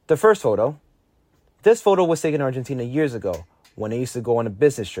 The first photo. This photo was taken in Argentina years ago when I used to go on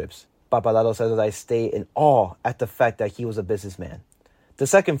business trips. Papa Lalo says that I stay in awe at the fact that he was a businessman. The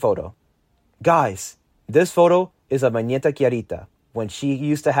second photo. Guys, this photo is of my nieta Chiarita when she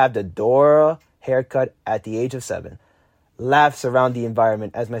used to have the Dora haircut at the age of 7. Laughs around the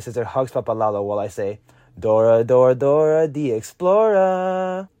environment as my sister hugs Papa Lalo while I say, Dora, Dora, Dora, the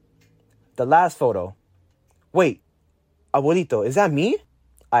Explorer. The last photo. Wait, abuelito, is that me?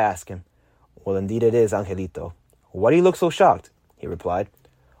 I ask him. Well, indeed it is, Angelito. Why do you look so shocked? He replied.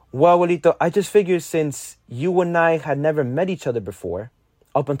 Well, abuelito, I just figured since you and I had never met each other before,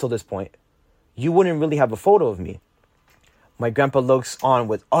 up until this point, you wouldn't really have a photo of me. My grandpa looks on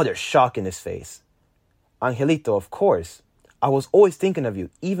with utter shock in his face. Angelito, of course. I was always thinking of you,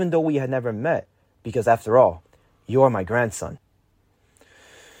 even though we had never met, because after all, you're my grandson.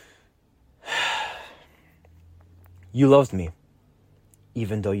 You loved me,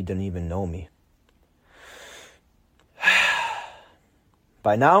 even though you didn't even know me.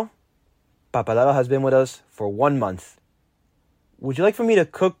 By now, Papa Lalo has been with us for 1 month. Would you like for me to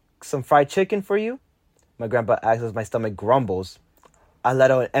cook some fried chicken for you? My grandpa asks as my stomach grumbles. I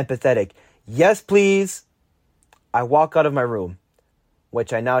let out an empathetic, yes, please. I walk out of my room,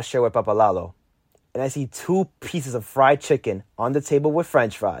 which I now share with Papa Lalo, and I see 2 pieces of fried chicken on the table with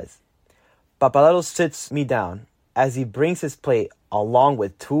French fries. Papa Lalo sits me down as he brings his plate along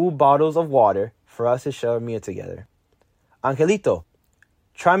with 2 bottles of water for us to share a meal together. Angelito,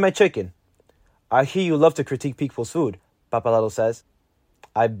 try my chicken. I hear you love to critique people's food, Papa Lalo says.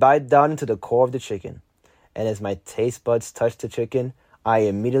 I bite down into the core of the chicken, and as my taste buds touch the chicken, I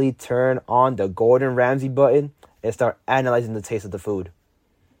immediately turn on the Gordon Ramsay button and start analyzing the taste of the food.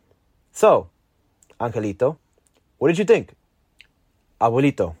 So, Angelito, what did you think?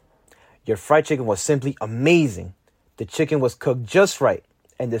 Abuelito, your fried chicken was simply amazing. The chicken was cooked just right,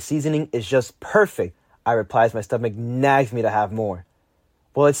 and the seasoning is just perfect, I reply as my stomach nags me to have more.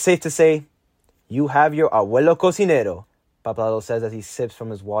 Well, it's safe to say, you have your abuelo cocinero, Papa Lalo says as he sips from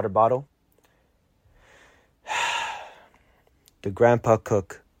his water bottle. The grandpa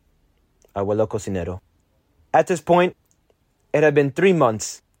cook, abuelo cocinero. At this point, it had been 3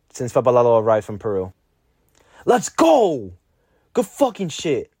 months since Papa Lalo arrived from Peru. Let's go! Good fucking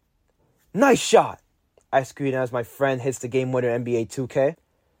shit. Nice shot, I scream as my friend hits the game winner NBA 2K.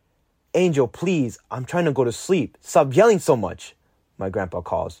 Angel, please, I'm trying to go to sleep. Stop yelling so much, my grandpa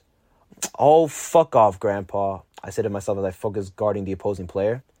calls. Oh, fuck off, Grandpa, I say to myself as I focus guarding the opposing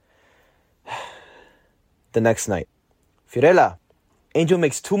player. The next night. Fiorella, Angel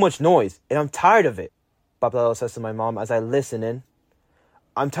makes too much noise, and I'm tired of it, Papa Lalo says to my mom as I listen in.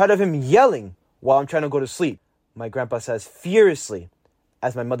 I'm tired of him yelling while I'm trying to go to sleep, my grandpa says furiously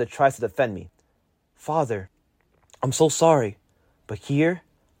as my mother tries to defend me. Father, I'm so sorry, but here,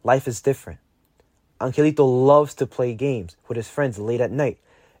 life is different. Angelito loves to play games with his friends late at night,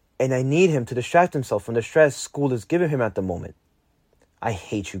 and I need him to distract himself from the stress school is giving him at the moment. I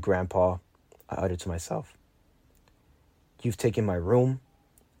hate you, Grandpa, I utter to myself. You've taken my room.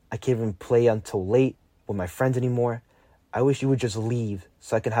 I can't even play until late with my friends anymore. I wish you would just leave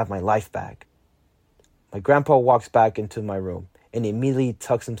so I can have my life back. My grandpa walks back into my room and immediately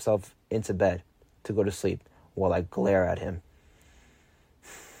tucks himself into bed to go to sleep while I glare at him.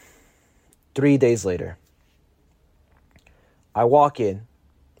 3 days later, I walk in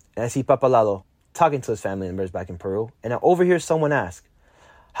and I see Papa Lalo talking to his family members back in Peru, and I overhear someone ask,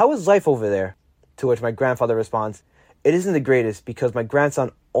 "How is life over there?" To which my grandfather responds, "It isn't the greatest because my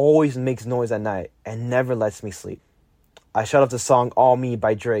grandson always makes noise at night and never lets me sleep." I shut off the song All Me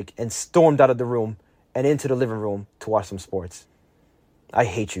by Drake and stormed out of the room and into the living room to watch some sports. I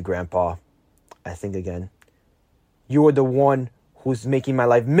hate you, Grandpa, I think again. You are the one who's making my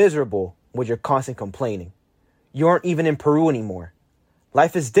life miserable with your constant complaining. You aren't even in Peru anymore.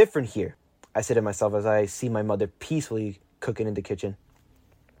 Life is different here, I say to myself as I see my mother peacefully cooking in the kitchen.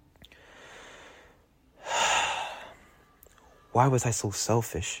 Why was I so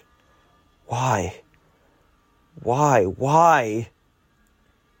selfish? Why?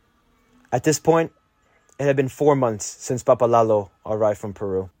 At this point, it had been 4 months since Papa Lalo arrived from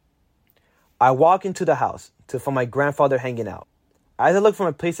Peru. I walk into the house to find my grandfather hanging out. As I look for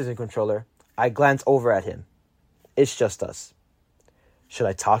my PlayStation controller, I glance over at him. It's just us. Should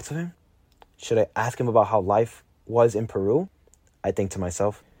I talk to him? Should I ask him about how life was in Peru? I think to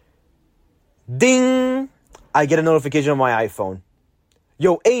myself. Ding! I get a notification on my iPhone.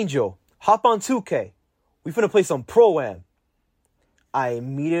 Yo, Angel, hop on 2K. We finna play some Pro-Am. I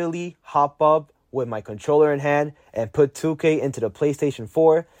immediately hop up with my controller in hand and put 2K into the PlayStation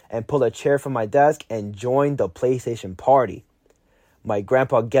 4 and pull a chair from my desk and join the PlayStation party. My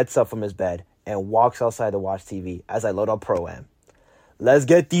grandpa gets up from his bed and walks outside to watch TV as I load up Pro-Am. Let's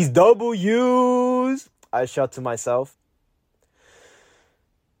get these W's, I shout to myself.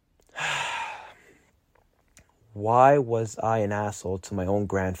 Why was I an asshole to my own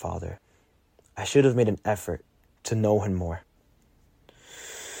grandfather? I should have made an effort to know him more.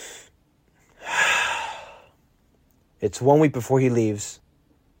 It's 1 week before he leaves.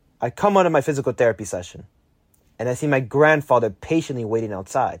 I come out of my physical therapy session, and I see my grandfather patiently waiting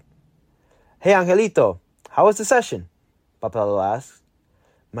outside. Hey, Angelito, how was the session? Papa Lalo asks.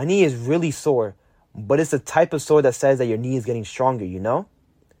 My knee is really sore, but it's the type of sore that says that your knee is getting stronger, you know?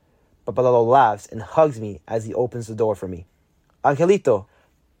 Papa Lalo laughs and hugs me as he opens the door for me. Angelito,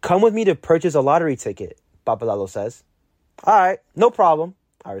 come with me to purchase a lottery ticket, Papa Lalo says. All right, no problem,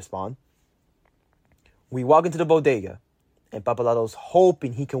 I respond. We walk into the bodega, and Papa Lalo's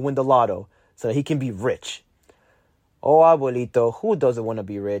hoping he can win the lotto so that he can be rich. Oh, abuelito, who doesn't want to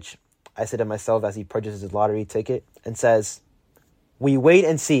be rich? I say to myself as he purchases his lottery ticket and says, we wait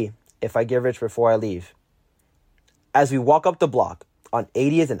and see if I get rich before I leave. As we walk up the block on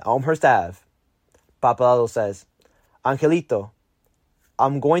 80th and Elmhurst Ave, Papa Lalo says, Angelito,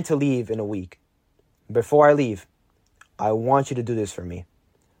 I'm going to leave in a week. Before I leave, I want you to do this for me.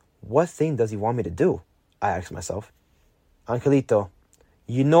 What thing does he want me to do? I ask myself. Angelito,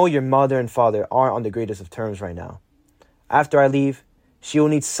 you know your mother and father aren't on the greatest of terms right now. After I leave, she will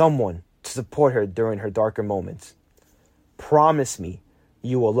need someone to support her during her darker moments. Promise me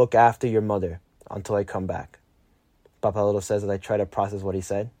you will look after your mother until I come back. Papa Lalo says as I try to process what he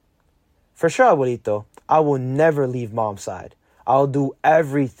said. For sure, abuelito, I will never leave mom's side. I'll do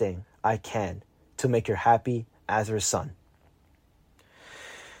everything I can to make her happy as her son.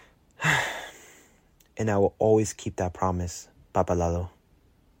 And I will always keep that promise, Papa Lalo.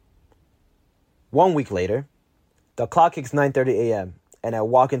 1 week later, the clock hits 9:30 a.m. and I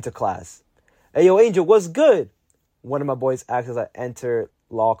walk into class. "Hey, yo, Angel, what's good?" One of my boys asks as I enter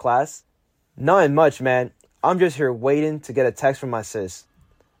law class. "Nothing much, man. I'm just here waiting to get a text from my sis."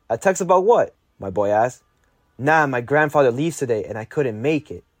 "A text about what?" my boy asks. "Nah, my grandfather leaves today and I couldn't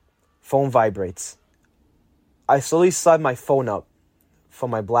make it." Phone vibrates. I slowly slide my phone up from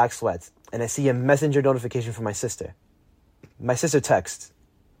my black sweats and I see a messenger notification from my sister. My sister texts,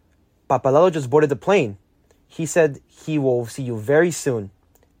 "Papa Lalo just boarded the plane. He said he will see you very soon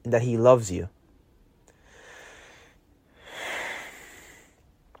and that he loves you."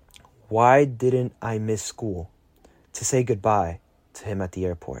 Why didn't I miss school to say goodbye to him at the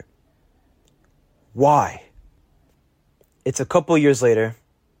airport? Why? It's a couple years later,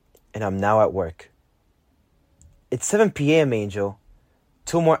 and I'm now at work. It's 7 p.m., Angel.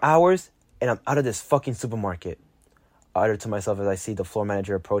 2 more hours, and I'm out of this fucking supermarket. I utter to myself as I see the floor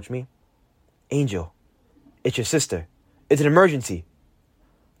manager approach me. "Angel, it's your sister. It's an emergency."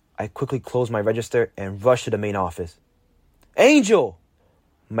 I quickly close my register and rush to the main office. "Angel!"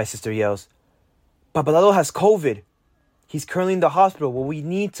 my sister yells. "Papa Lalo has COVID. He's currently in the hospital where we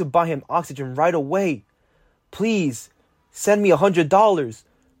need to buy him oxygen right away. Please, send me $100.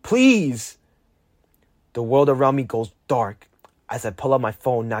 Please." The world around me goes dark as I pull out my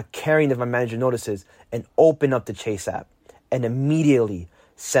phone, not caring if my manager notices, and open up the Chase app and immediately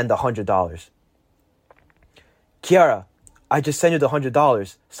send $100. "Kiara, I just sent you the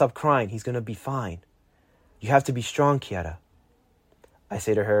 $100. Stop crying. He's going to be fine. You have to be strong, Kiara," I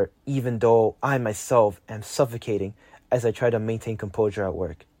say to her, even though I myself am suffocating as I try to maintain composure at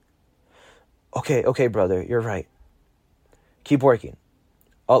work. Okay, brother, you're right. Keep working.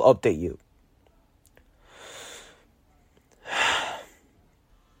 I'll update you."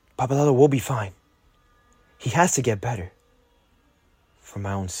 Papa Lalo will be fine. He has to get better. For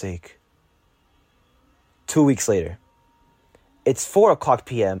my own sake. 2 weeks later. It's 4:00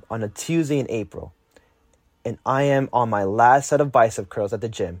 p.m. on a Tuesday in April, and I am on my last set of bicep curls at the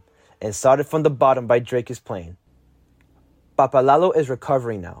gym and started from the bottom by Drake is playing. Papa Lalo is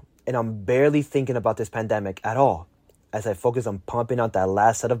recovering now, and I'm barely thinking about this pandemic at all as I focus on pumping out that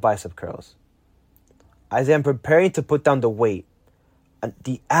last set of bicep curls. As I am preparing to put down the weight,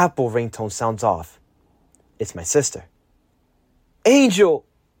 the Apple ringtone sounds off. It's my sister. "Angel!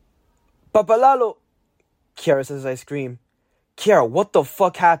 Papa Lalo!" Kiara says as I scream. "Kiara, what the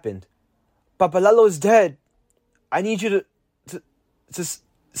fuck happened? Papa Lalo is dead. I need you to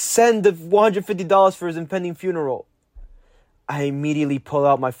send the $150 for his impending funeral." I immediately pull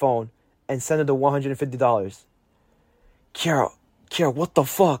out my phone and send her the $150. Kiara, what the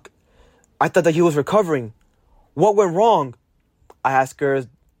fuck? I thought that he was recovering. What went wrong?" I ask her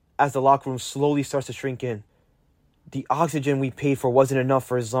as the locker room slowly starts to shrink in. The oxygen we paid for wasn't enough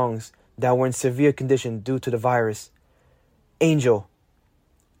for his lungs that were in severe condition due to the virus. "Angel,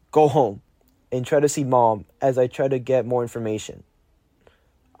 go home and try to see Mom as I try to get more information.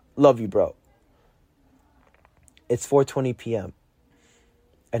 Love you, bro." It's 4:20 p.m.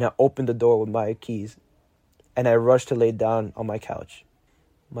 and I open the door with my keys and I rush to lay down on my couch.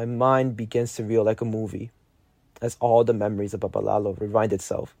 My mind begins to reel like a movie as all the memories of Papa Lalo rewind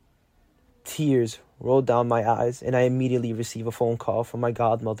itself. Tears roll down my eyes and I immediately receive a phone call from my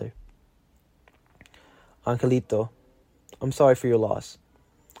godmother. "Angelito, I'm sorry for your loss.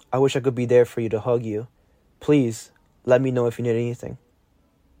 I wish I could be there for you to hug you. Please, let me know if you need anything."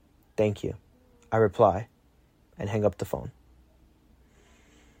 "Thank you," I reply and hang up the phone.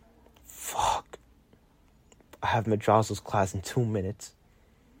 Fuck. I have Madrazo's class in 2 minutes.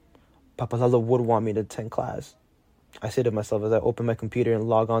 Papa Lalo would want me to attend class. I say to myself as I open my computer and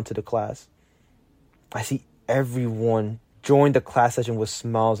log on to the class. I see everyone join the class session with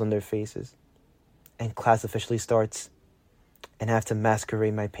smiles on their faces. And class officially starts. And I have to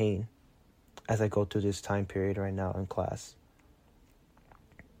masquerade my pain as I go through this time period right now in class.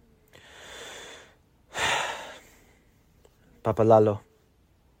 Papa Lalo,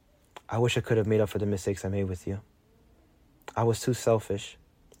 I wish I could have made up for the mistakes I made with you. I was too selfish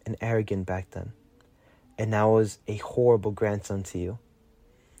and arrogant back then. And I was a horrible grandson to you.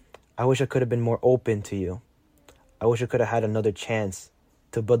 I wish I could have been more open to you. I wish I could have had another chance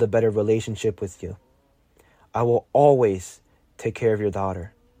to build a better relationship with you. I will always take care of your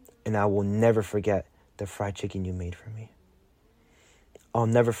daughter, and I will never forget the fried chicken you made for me. I'll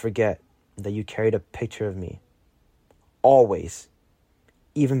never forget that you carried a picture of me. Always.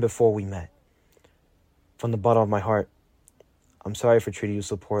 Even before we met. From the bottom of my heart, I'm sorry for treating you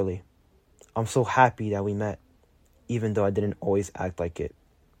so poorly. I'm so happy that we met, even though I didn't always act like it.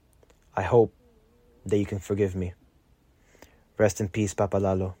 I hope that you can forgive me. Rest in peace, Papa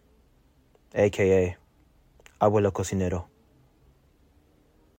Lalo, a.k.a. Abuelo Cocinero.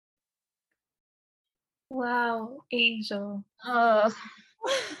 Wow, Angel.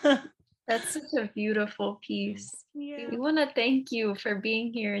 That's such a beautiful piece. Yeah. We want to thank you for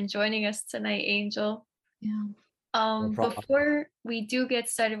being here and joining us tonight, Angel. Yeah. No problem. Before we do get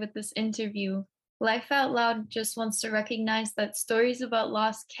started with this interview, Life Out Loud just wants to recognize that stories about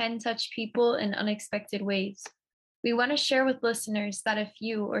loss can touch people in unexpected ways. We want to share with listeners that if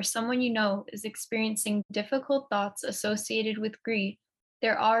you or someone you know is experiencing difficult thoughts associated with grief,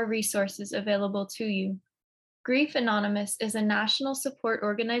 there are resources available to you. Grief Anonymous is a national support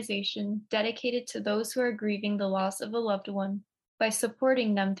organization dedicated to those who are grieving the loss of a loved one by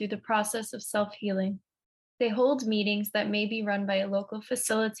supporting them through the process of self-healing. They hold meetings that may be run by a local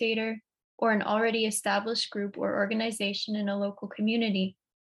facilitator or an already established group or organization in a local community.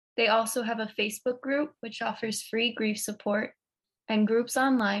 They also have a Facebook group which offers free grief support and groups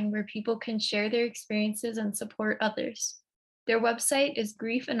online where people can share their experiences and support others. Their website is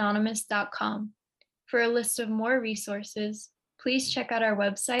griefanonymous.com. For a list of more resources, please check out our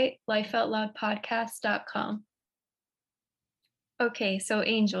website, lifeoutloudpodcast.com. Okay, so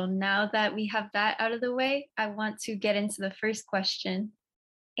Angel, now that we have that out of the way, I want to get into the first question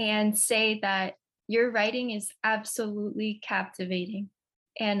and say that your writing is absolutely captivating.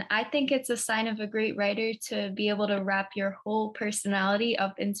 And I think it's a sign of a great writer to be able to wrap your whole personality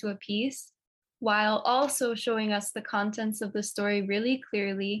up into a piece while also showing us the contents of the story really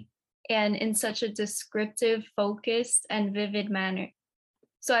clearly and in such a descriptive, focused, and vivid manner.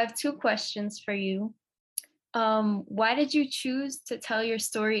 So I have two questions for you. Why did you choose to tell your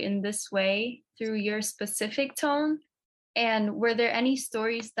story in this way through your specific tone? And were there any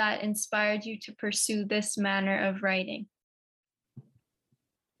stories that inspired you to pursue this manner of writing?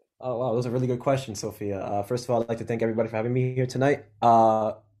 Oh, wow. Those are really good questions, Sophia. First of all, I'd like to thank everybody for having me here tonight.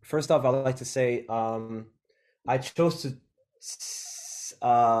 First off, I'd like to say I chose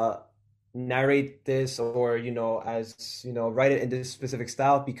to narrate this or, write it in this specific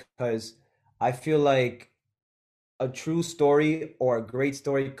style because I feel like a true story or a great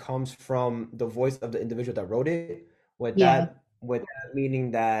story comes from the voice of the individual that wrote it, with that meaning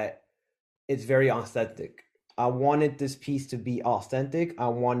that it's very authentic. I wanted this piece to be authentic. I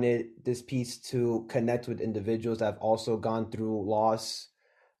wanted this piece to connect with individuals that have also gone through loss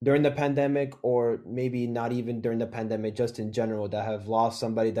during the pandemic, or maybe not even during the pandemic, just in general, that have lost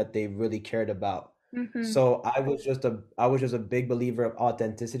somebody that they really cared about. Mm-hmm. So I was just a big believer of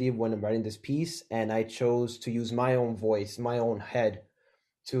authenticity when I'm writing this piece, and I chose to use my own voice, my own head,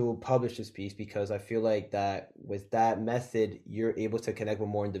 to publish this piece because I feel like that with that method, you're able to connect with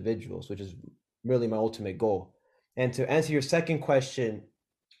more individuals, which is really my ultimate goal. And to answer your second question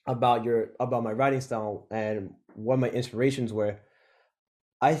about my writing style and what my inspirations were,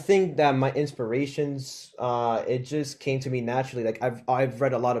 I think that my inspirations, it just came to me naturally. Like I've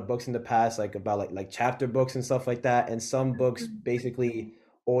read a lot of books in the past, like about like chapter books and stuff like that. And some books basically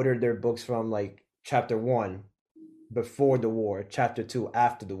ordered their books from like chapter 1 before the war, chapter 2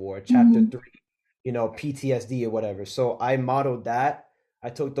 after the war, chapter 3, PTSD or whatever. So I modeled that. I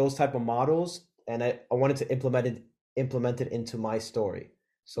took those type of models and I wanted to implement it into my story.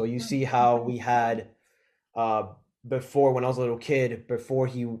 So you see how we had before, when I was a little kid, before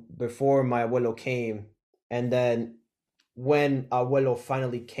my abuelo came, and then when abuelo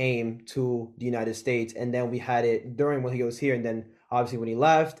finally came to the United States, and then we had it during when he was here, and then obviously when he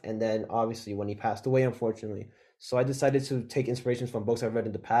left, and then obviously when he passed away, unfortunately. So I decided to take inspirations from books I've read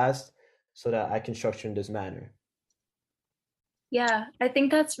in the past so that I can structure in this manner. Yeah, I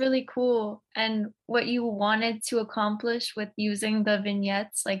think that's really cool. And what you wanted to accomplish with using the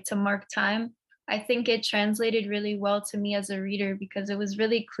vignettes, like to mark time, I think it translated really well to me as a reader because it was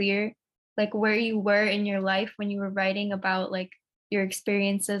really clear, like where you were in your life when you were writing about like your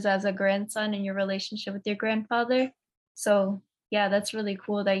experiences as a grandson and your relationship with your grandfather. So yeah, that's really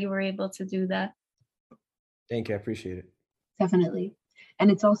cool that you were able to do that. Thank you. I appreciate it. Definitely.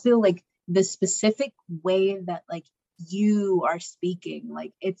 And it's also like the specific way that like you are speaking,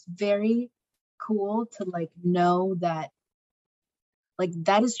 like it's very cool to like know that like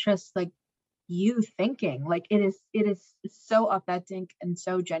that is just like you thinking. Like it is so authentic and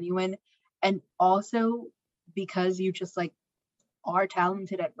so genuine. And also because you just like are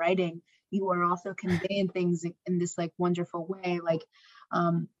talented at writing, you are also conveying things in this like wonderful way. Like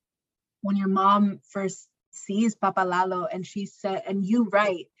when your mom first sees Papa Lalo and she said, and you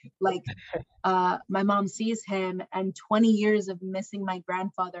write like my mom sees him and 20 years of missing my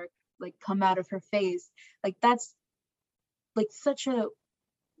grandfather like come out of her face. Like that's like such a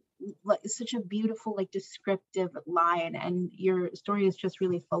beautiful, like, descriptive line, and your story is just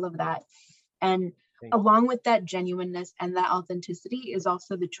really full of that. And along with that genuineness and that authenticity is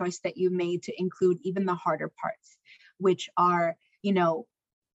also the choice that you made to include even the harder parts, which are,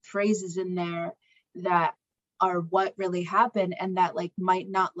 phrases in there that are what really happened, and that like might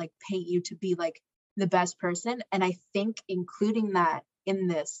not like paint you to be like the best person. And I think including that in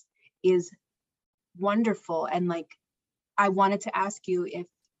this is wonderful. And like, I wanted to ask you if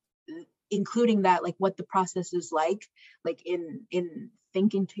including that, like what the process is like in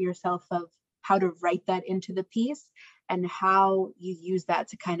thinking to yourself of how to write that into the piece, and how you use that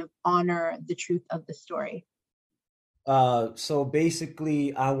to kind of honor the truth of the story. So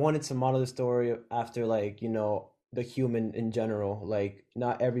basically, I wanted to model the story after, like, the human in general. Like,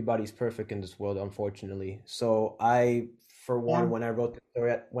 not everybody's perfect in this world, unfortunately. So for one, when I wrote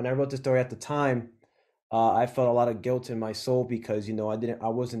the story at the time, I felt a lot of guilt in my soul because, I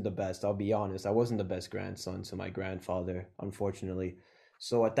wasn't the best. I'll be honest. I wasn't the best grandson to my grandfather, unfortunately.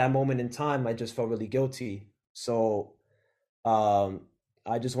 So at that moment in time, I just felt really guilty. So,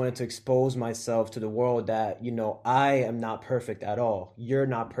 I just wanted to expose myself to the world that, I am not perfect at all. You're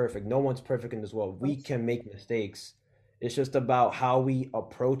not perfect. No one's perfect in this world. We can make mistakes. It's just about how we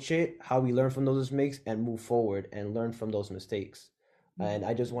approach it, how we learn from those mistakes and move forward and learn from those mistakes. And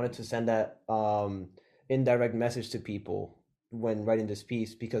I just wanted to send that indirect message to people when writing this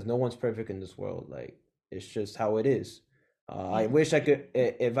piece, because no one's perfect in this world. Like, it's just how it is. I wish I could,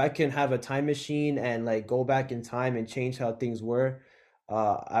 if I can have a time machine and like go back in time and change how things were,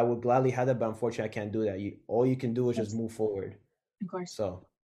 I would gladly have that, but unfortunately I can't do that. All you can do is just move forward. Of course. So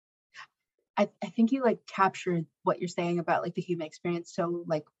I think you like captured what you're saying about like the human experience so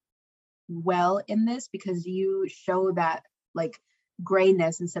like well in this, because you show that like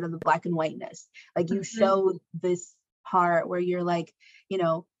grayness instead of the black and whiteness. Like you show this part where you're like,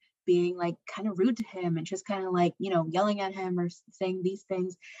 being like kind of rude to him and just kind of like, yelling at him or saying these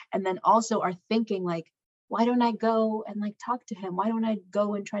things. And then also are thinking like, why don't I go and like talk to him? Why don't I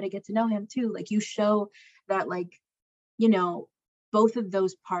go and try to get to know him too? Like you show that like, both of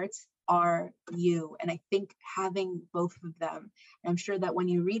those parts are you. And I think having both of them, and I'm sure that when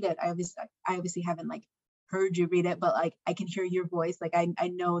you read it, I obviously haven't like heard you read it, but like I can hear your voice. Like I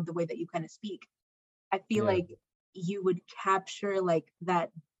know the way that you kind of speak. I feel like you would capture like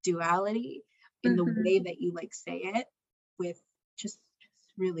that duality in the way that you like say it with just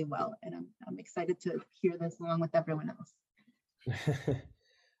really well. And I'm excited to hear this along with everyone else.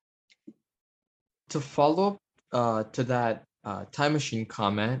 To follow up to that time machine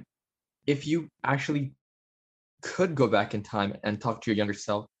comment, if you actually could go back in time and talk to your younger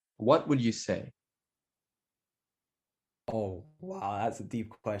self, what would you say? Oh, wow, that's a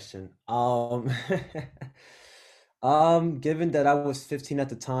deep question. Given that I was 15 at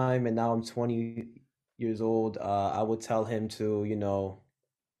the time and now I'm 20 years old, I would tell him to,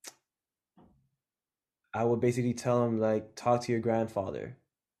 I would basically tell him like, talk to your grandfather,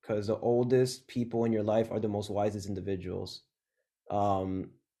 because the oldest people in your life are the most wisest individuals.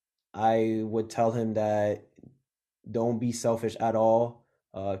 I would tell him that don't be selfish at all,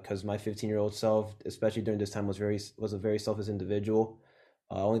 because my 15-year-old self, especially during this time, was a very selfish individual.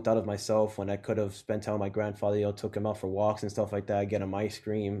 I only thought of myself when I could have spent time with my grandfather, took him out for walks and stuff like that, get him ice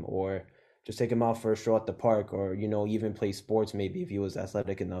cream, or just take him out for a stroll at the park, or, even play sports maybe if he was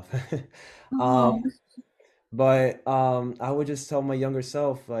athletic enough. But I would just tell my younger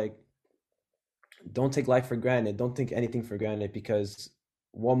self, like, don't take life for granted. Don't take anything for granted, because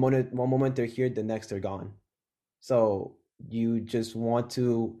one moment they're here, the next they're gone. So you just want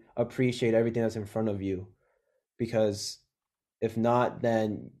to appreciate everything that's in front of you, because if not,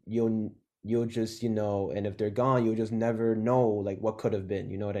 then you'll just, and if they're gone, you'll just never know like what could have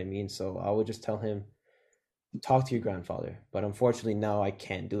been, you know what I mean? So I would just tell him, talk to your grandfather. But unfortunately now I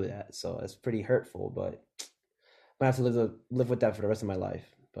can't do that. So it's pretty hurtful, but I have to live with that for the rest of my life.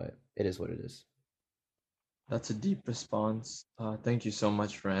 But it is what it is. That's a deep response. Thank you so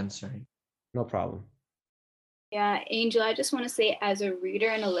much for answering. No problem. Yeah, Angel, I just want to say, as a reader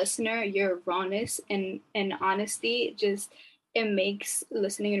and a listener, your rawness and honesty it makes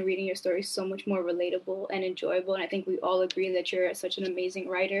listening and reading your story so much more relatable and enjoyable. And I think we all agree that you're such an amazing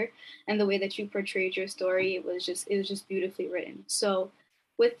writer, and the way that you portrayed your story, it was just beautifully written. So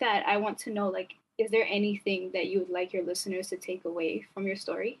with that, I want to know, like, is there anything that you would like your listeners to take away from your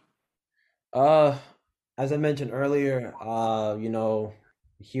story? As I mentioned earlier, a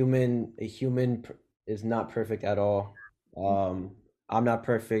human is not perfect at all. I'm not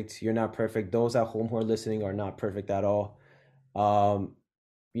perfect. You're not perfect. Those at home who are listening are not perfect at all. I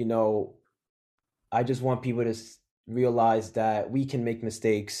just want people to realize that we can make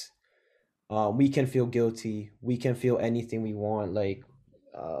mistakes. We can feel guilty. We can feel anything we want. Like,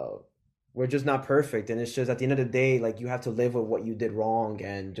 we're just not perfect. And it's just at the end of the day, like, you have to live with what you did wrong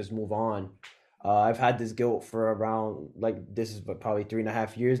and just move on. I've had this guilt for around, like, this is probably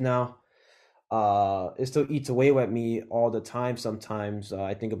 3.5 years now. It still eats away at me all the time. Sometimes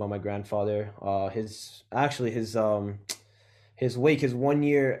I think about my grandfather. His wake, his 1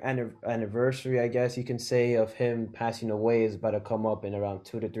 year anniversary, I guess you can say, of him passing away is about to come up in around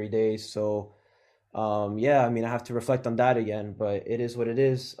 2 to 3 days. So, yeah, I mean, I have to reflect on that again, but it is what it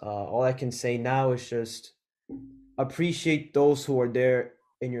is. All I can say now is just appreciate those who are there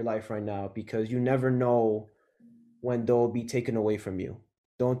in your life right now, because you never know when they'll be taken away from you.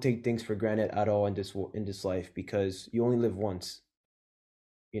 Don't take things for granted at all in this life, because you only live once.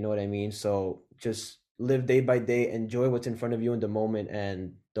 You know what I mean? So just live day by day, enjoy what's in front of you in the moment,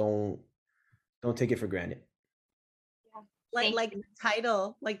 and don't take it for granted. Like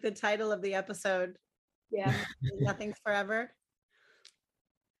the title of the episode. Yeah. Nothing's forever.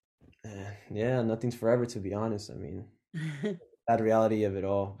 Yeah, nothing's forever, to be honest. I mean, that reality of it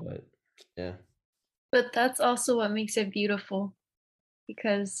all, but yeah. But that's also what makes it beautiful,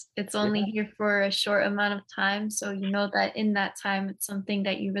 because it's only here for a short amount of time. So you know that in that time, it's something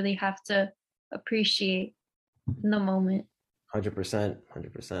that you really have to appreciate in the moment. 100%.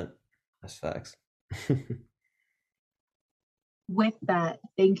 That's facts. With that,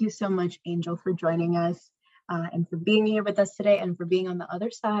 thank you so much, Angel, for joining us and for being here with us today and for being on the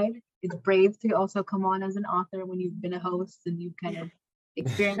other side. It's brave to also come on as an author when you've been a host and you've kind of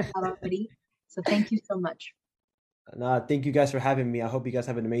experienced that already. So thank you so much. Thank you guys for having me. I hope you guys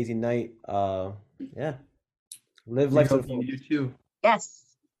have an amazing night. Yeah. Live life to the full. You too. Yes,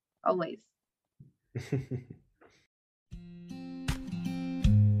 always.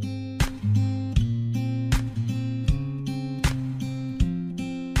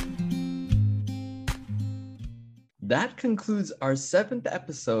 That concludes our 7th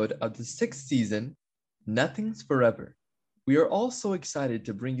episode of the 6th season, Nothing's Forever. We are all so excited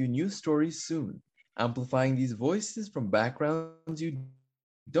to bring you new stories soon, amplifying these voices from backgrounds you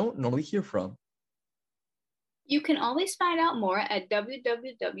don't normally hear from. You can always find out more at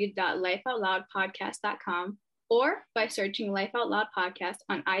www.lifeoutloudpodcast.com or by searching Life Out Loud Podcast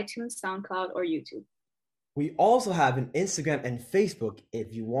on iTunes, SoundCloud, or YouTube. We also have an Instagram and Facebook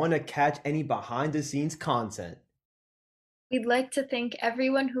if you want to catch any behind-the-scenes content. We'd like to thank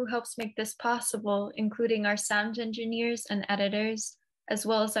everyone who helps make this possible, including our sound engineers and editors, as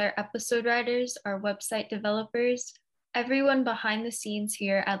well as our episode writers, our website developers, everyone behind the scenes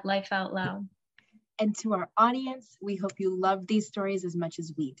here at Life Out Loud. And to our audience, we hope you loved these stories as much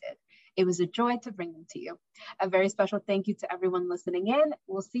as we did. It was a joy to bring them to you. A very special thank you to everyone listening in.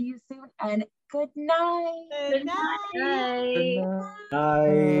 We'll see you soon, and good night. Good night. Bye.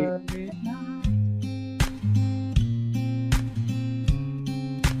 Bye. Good night.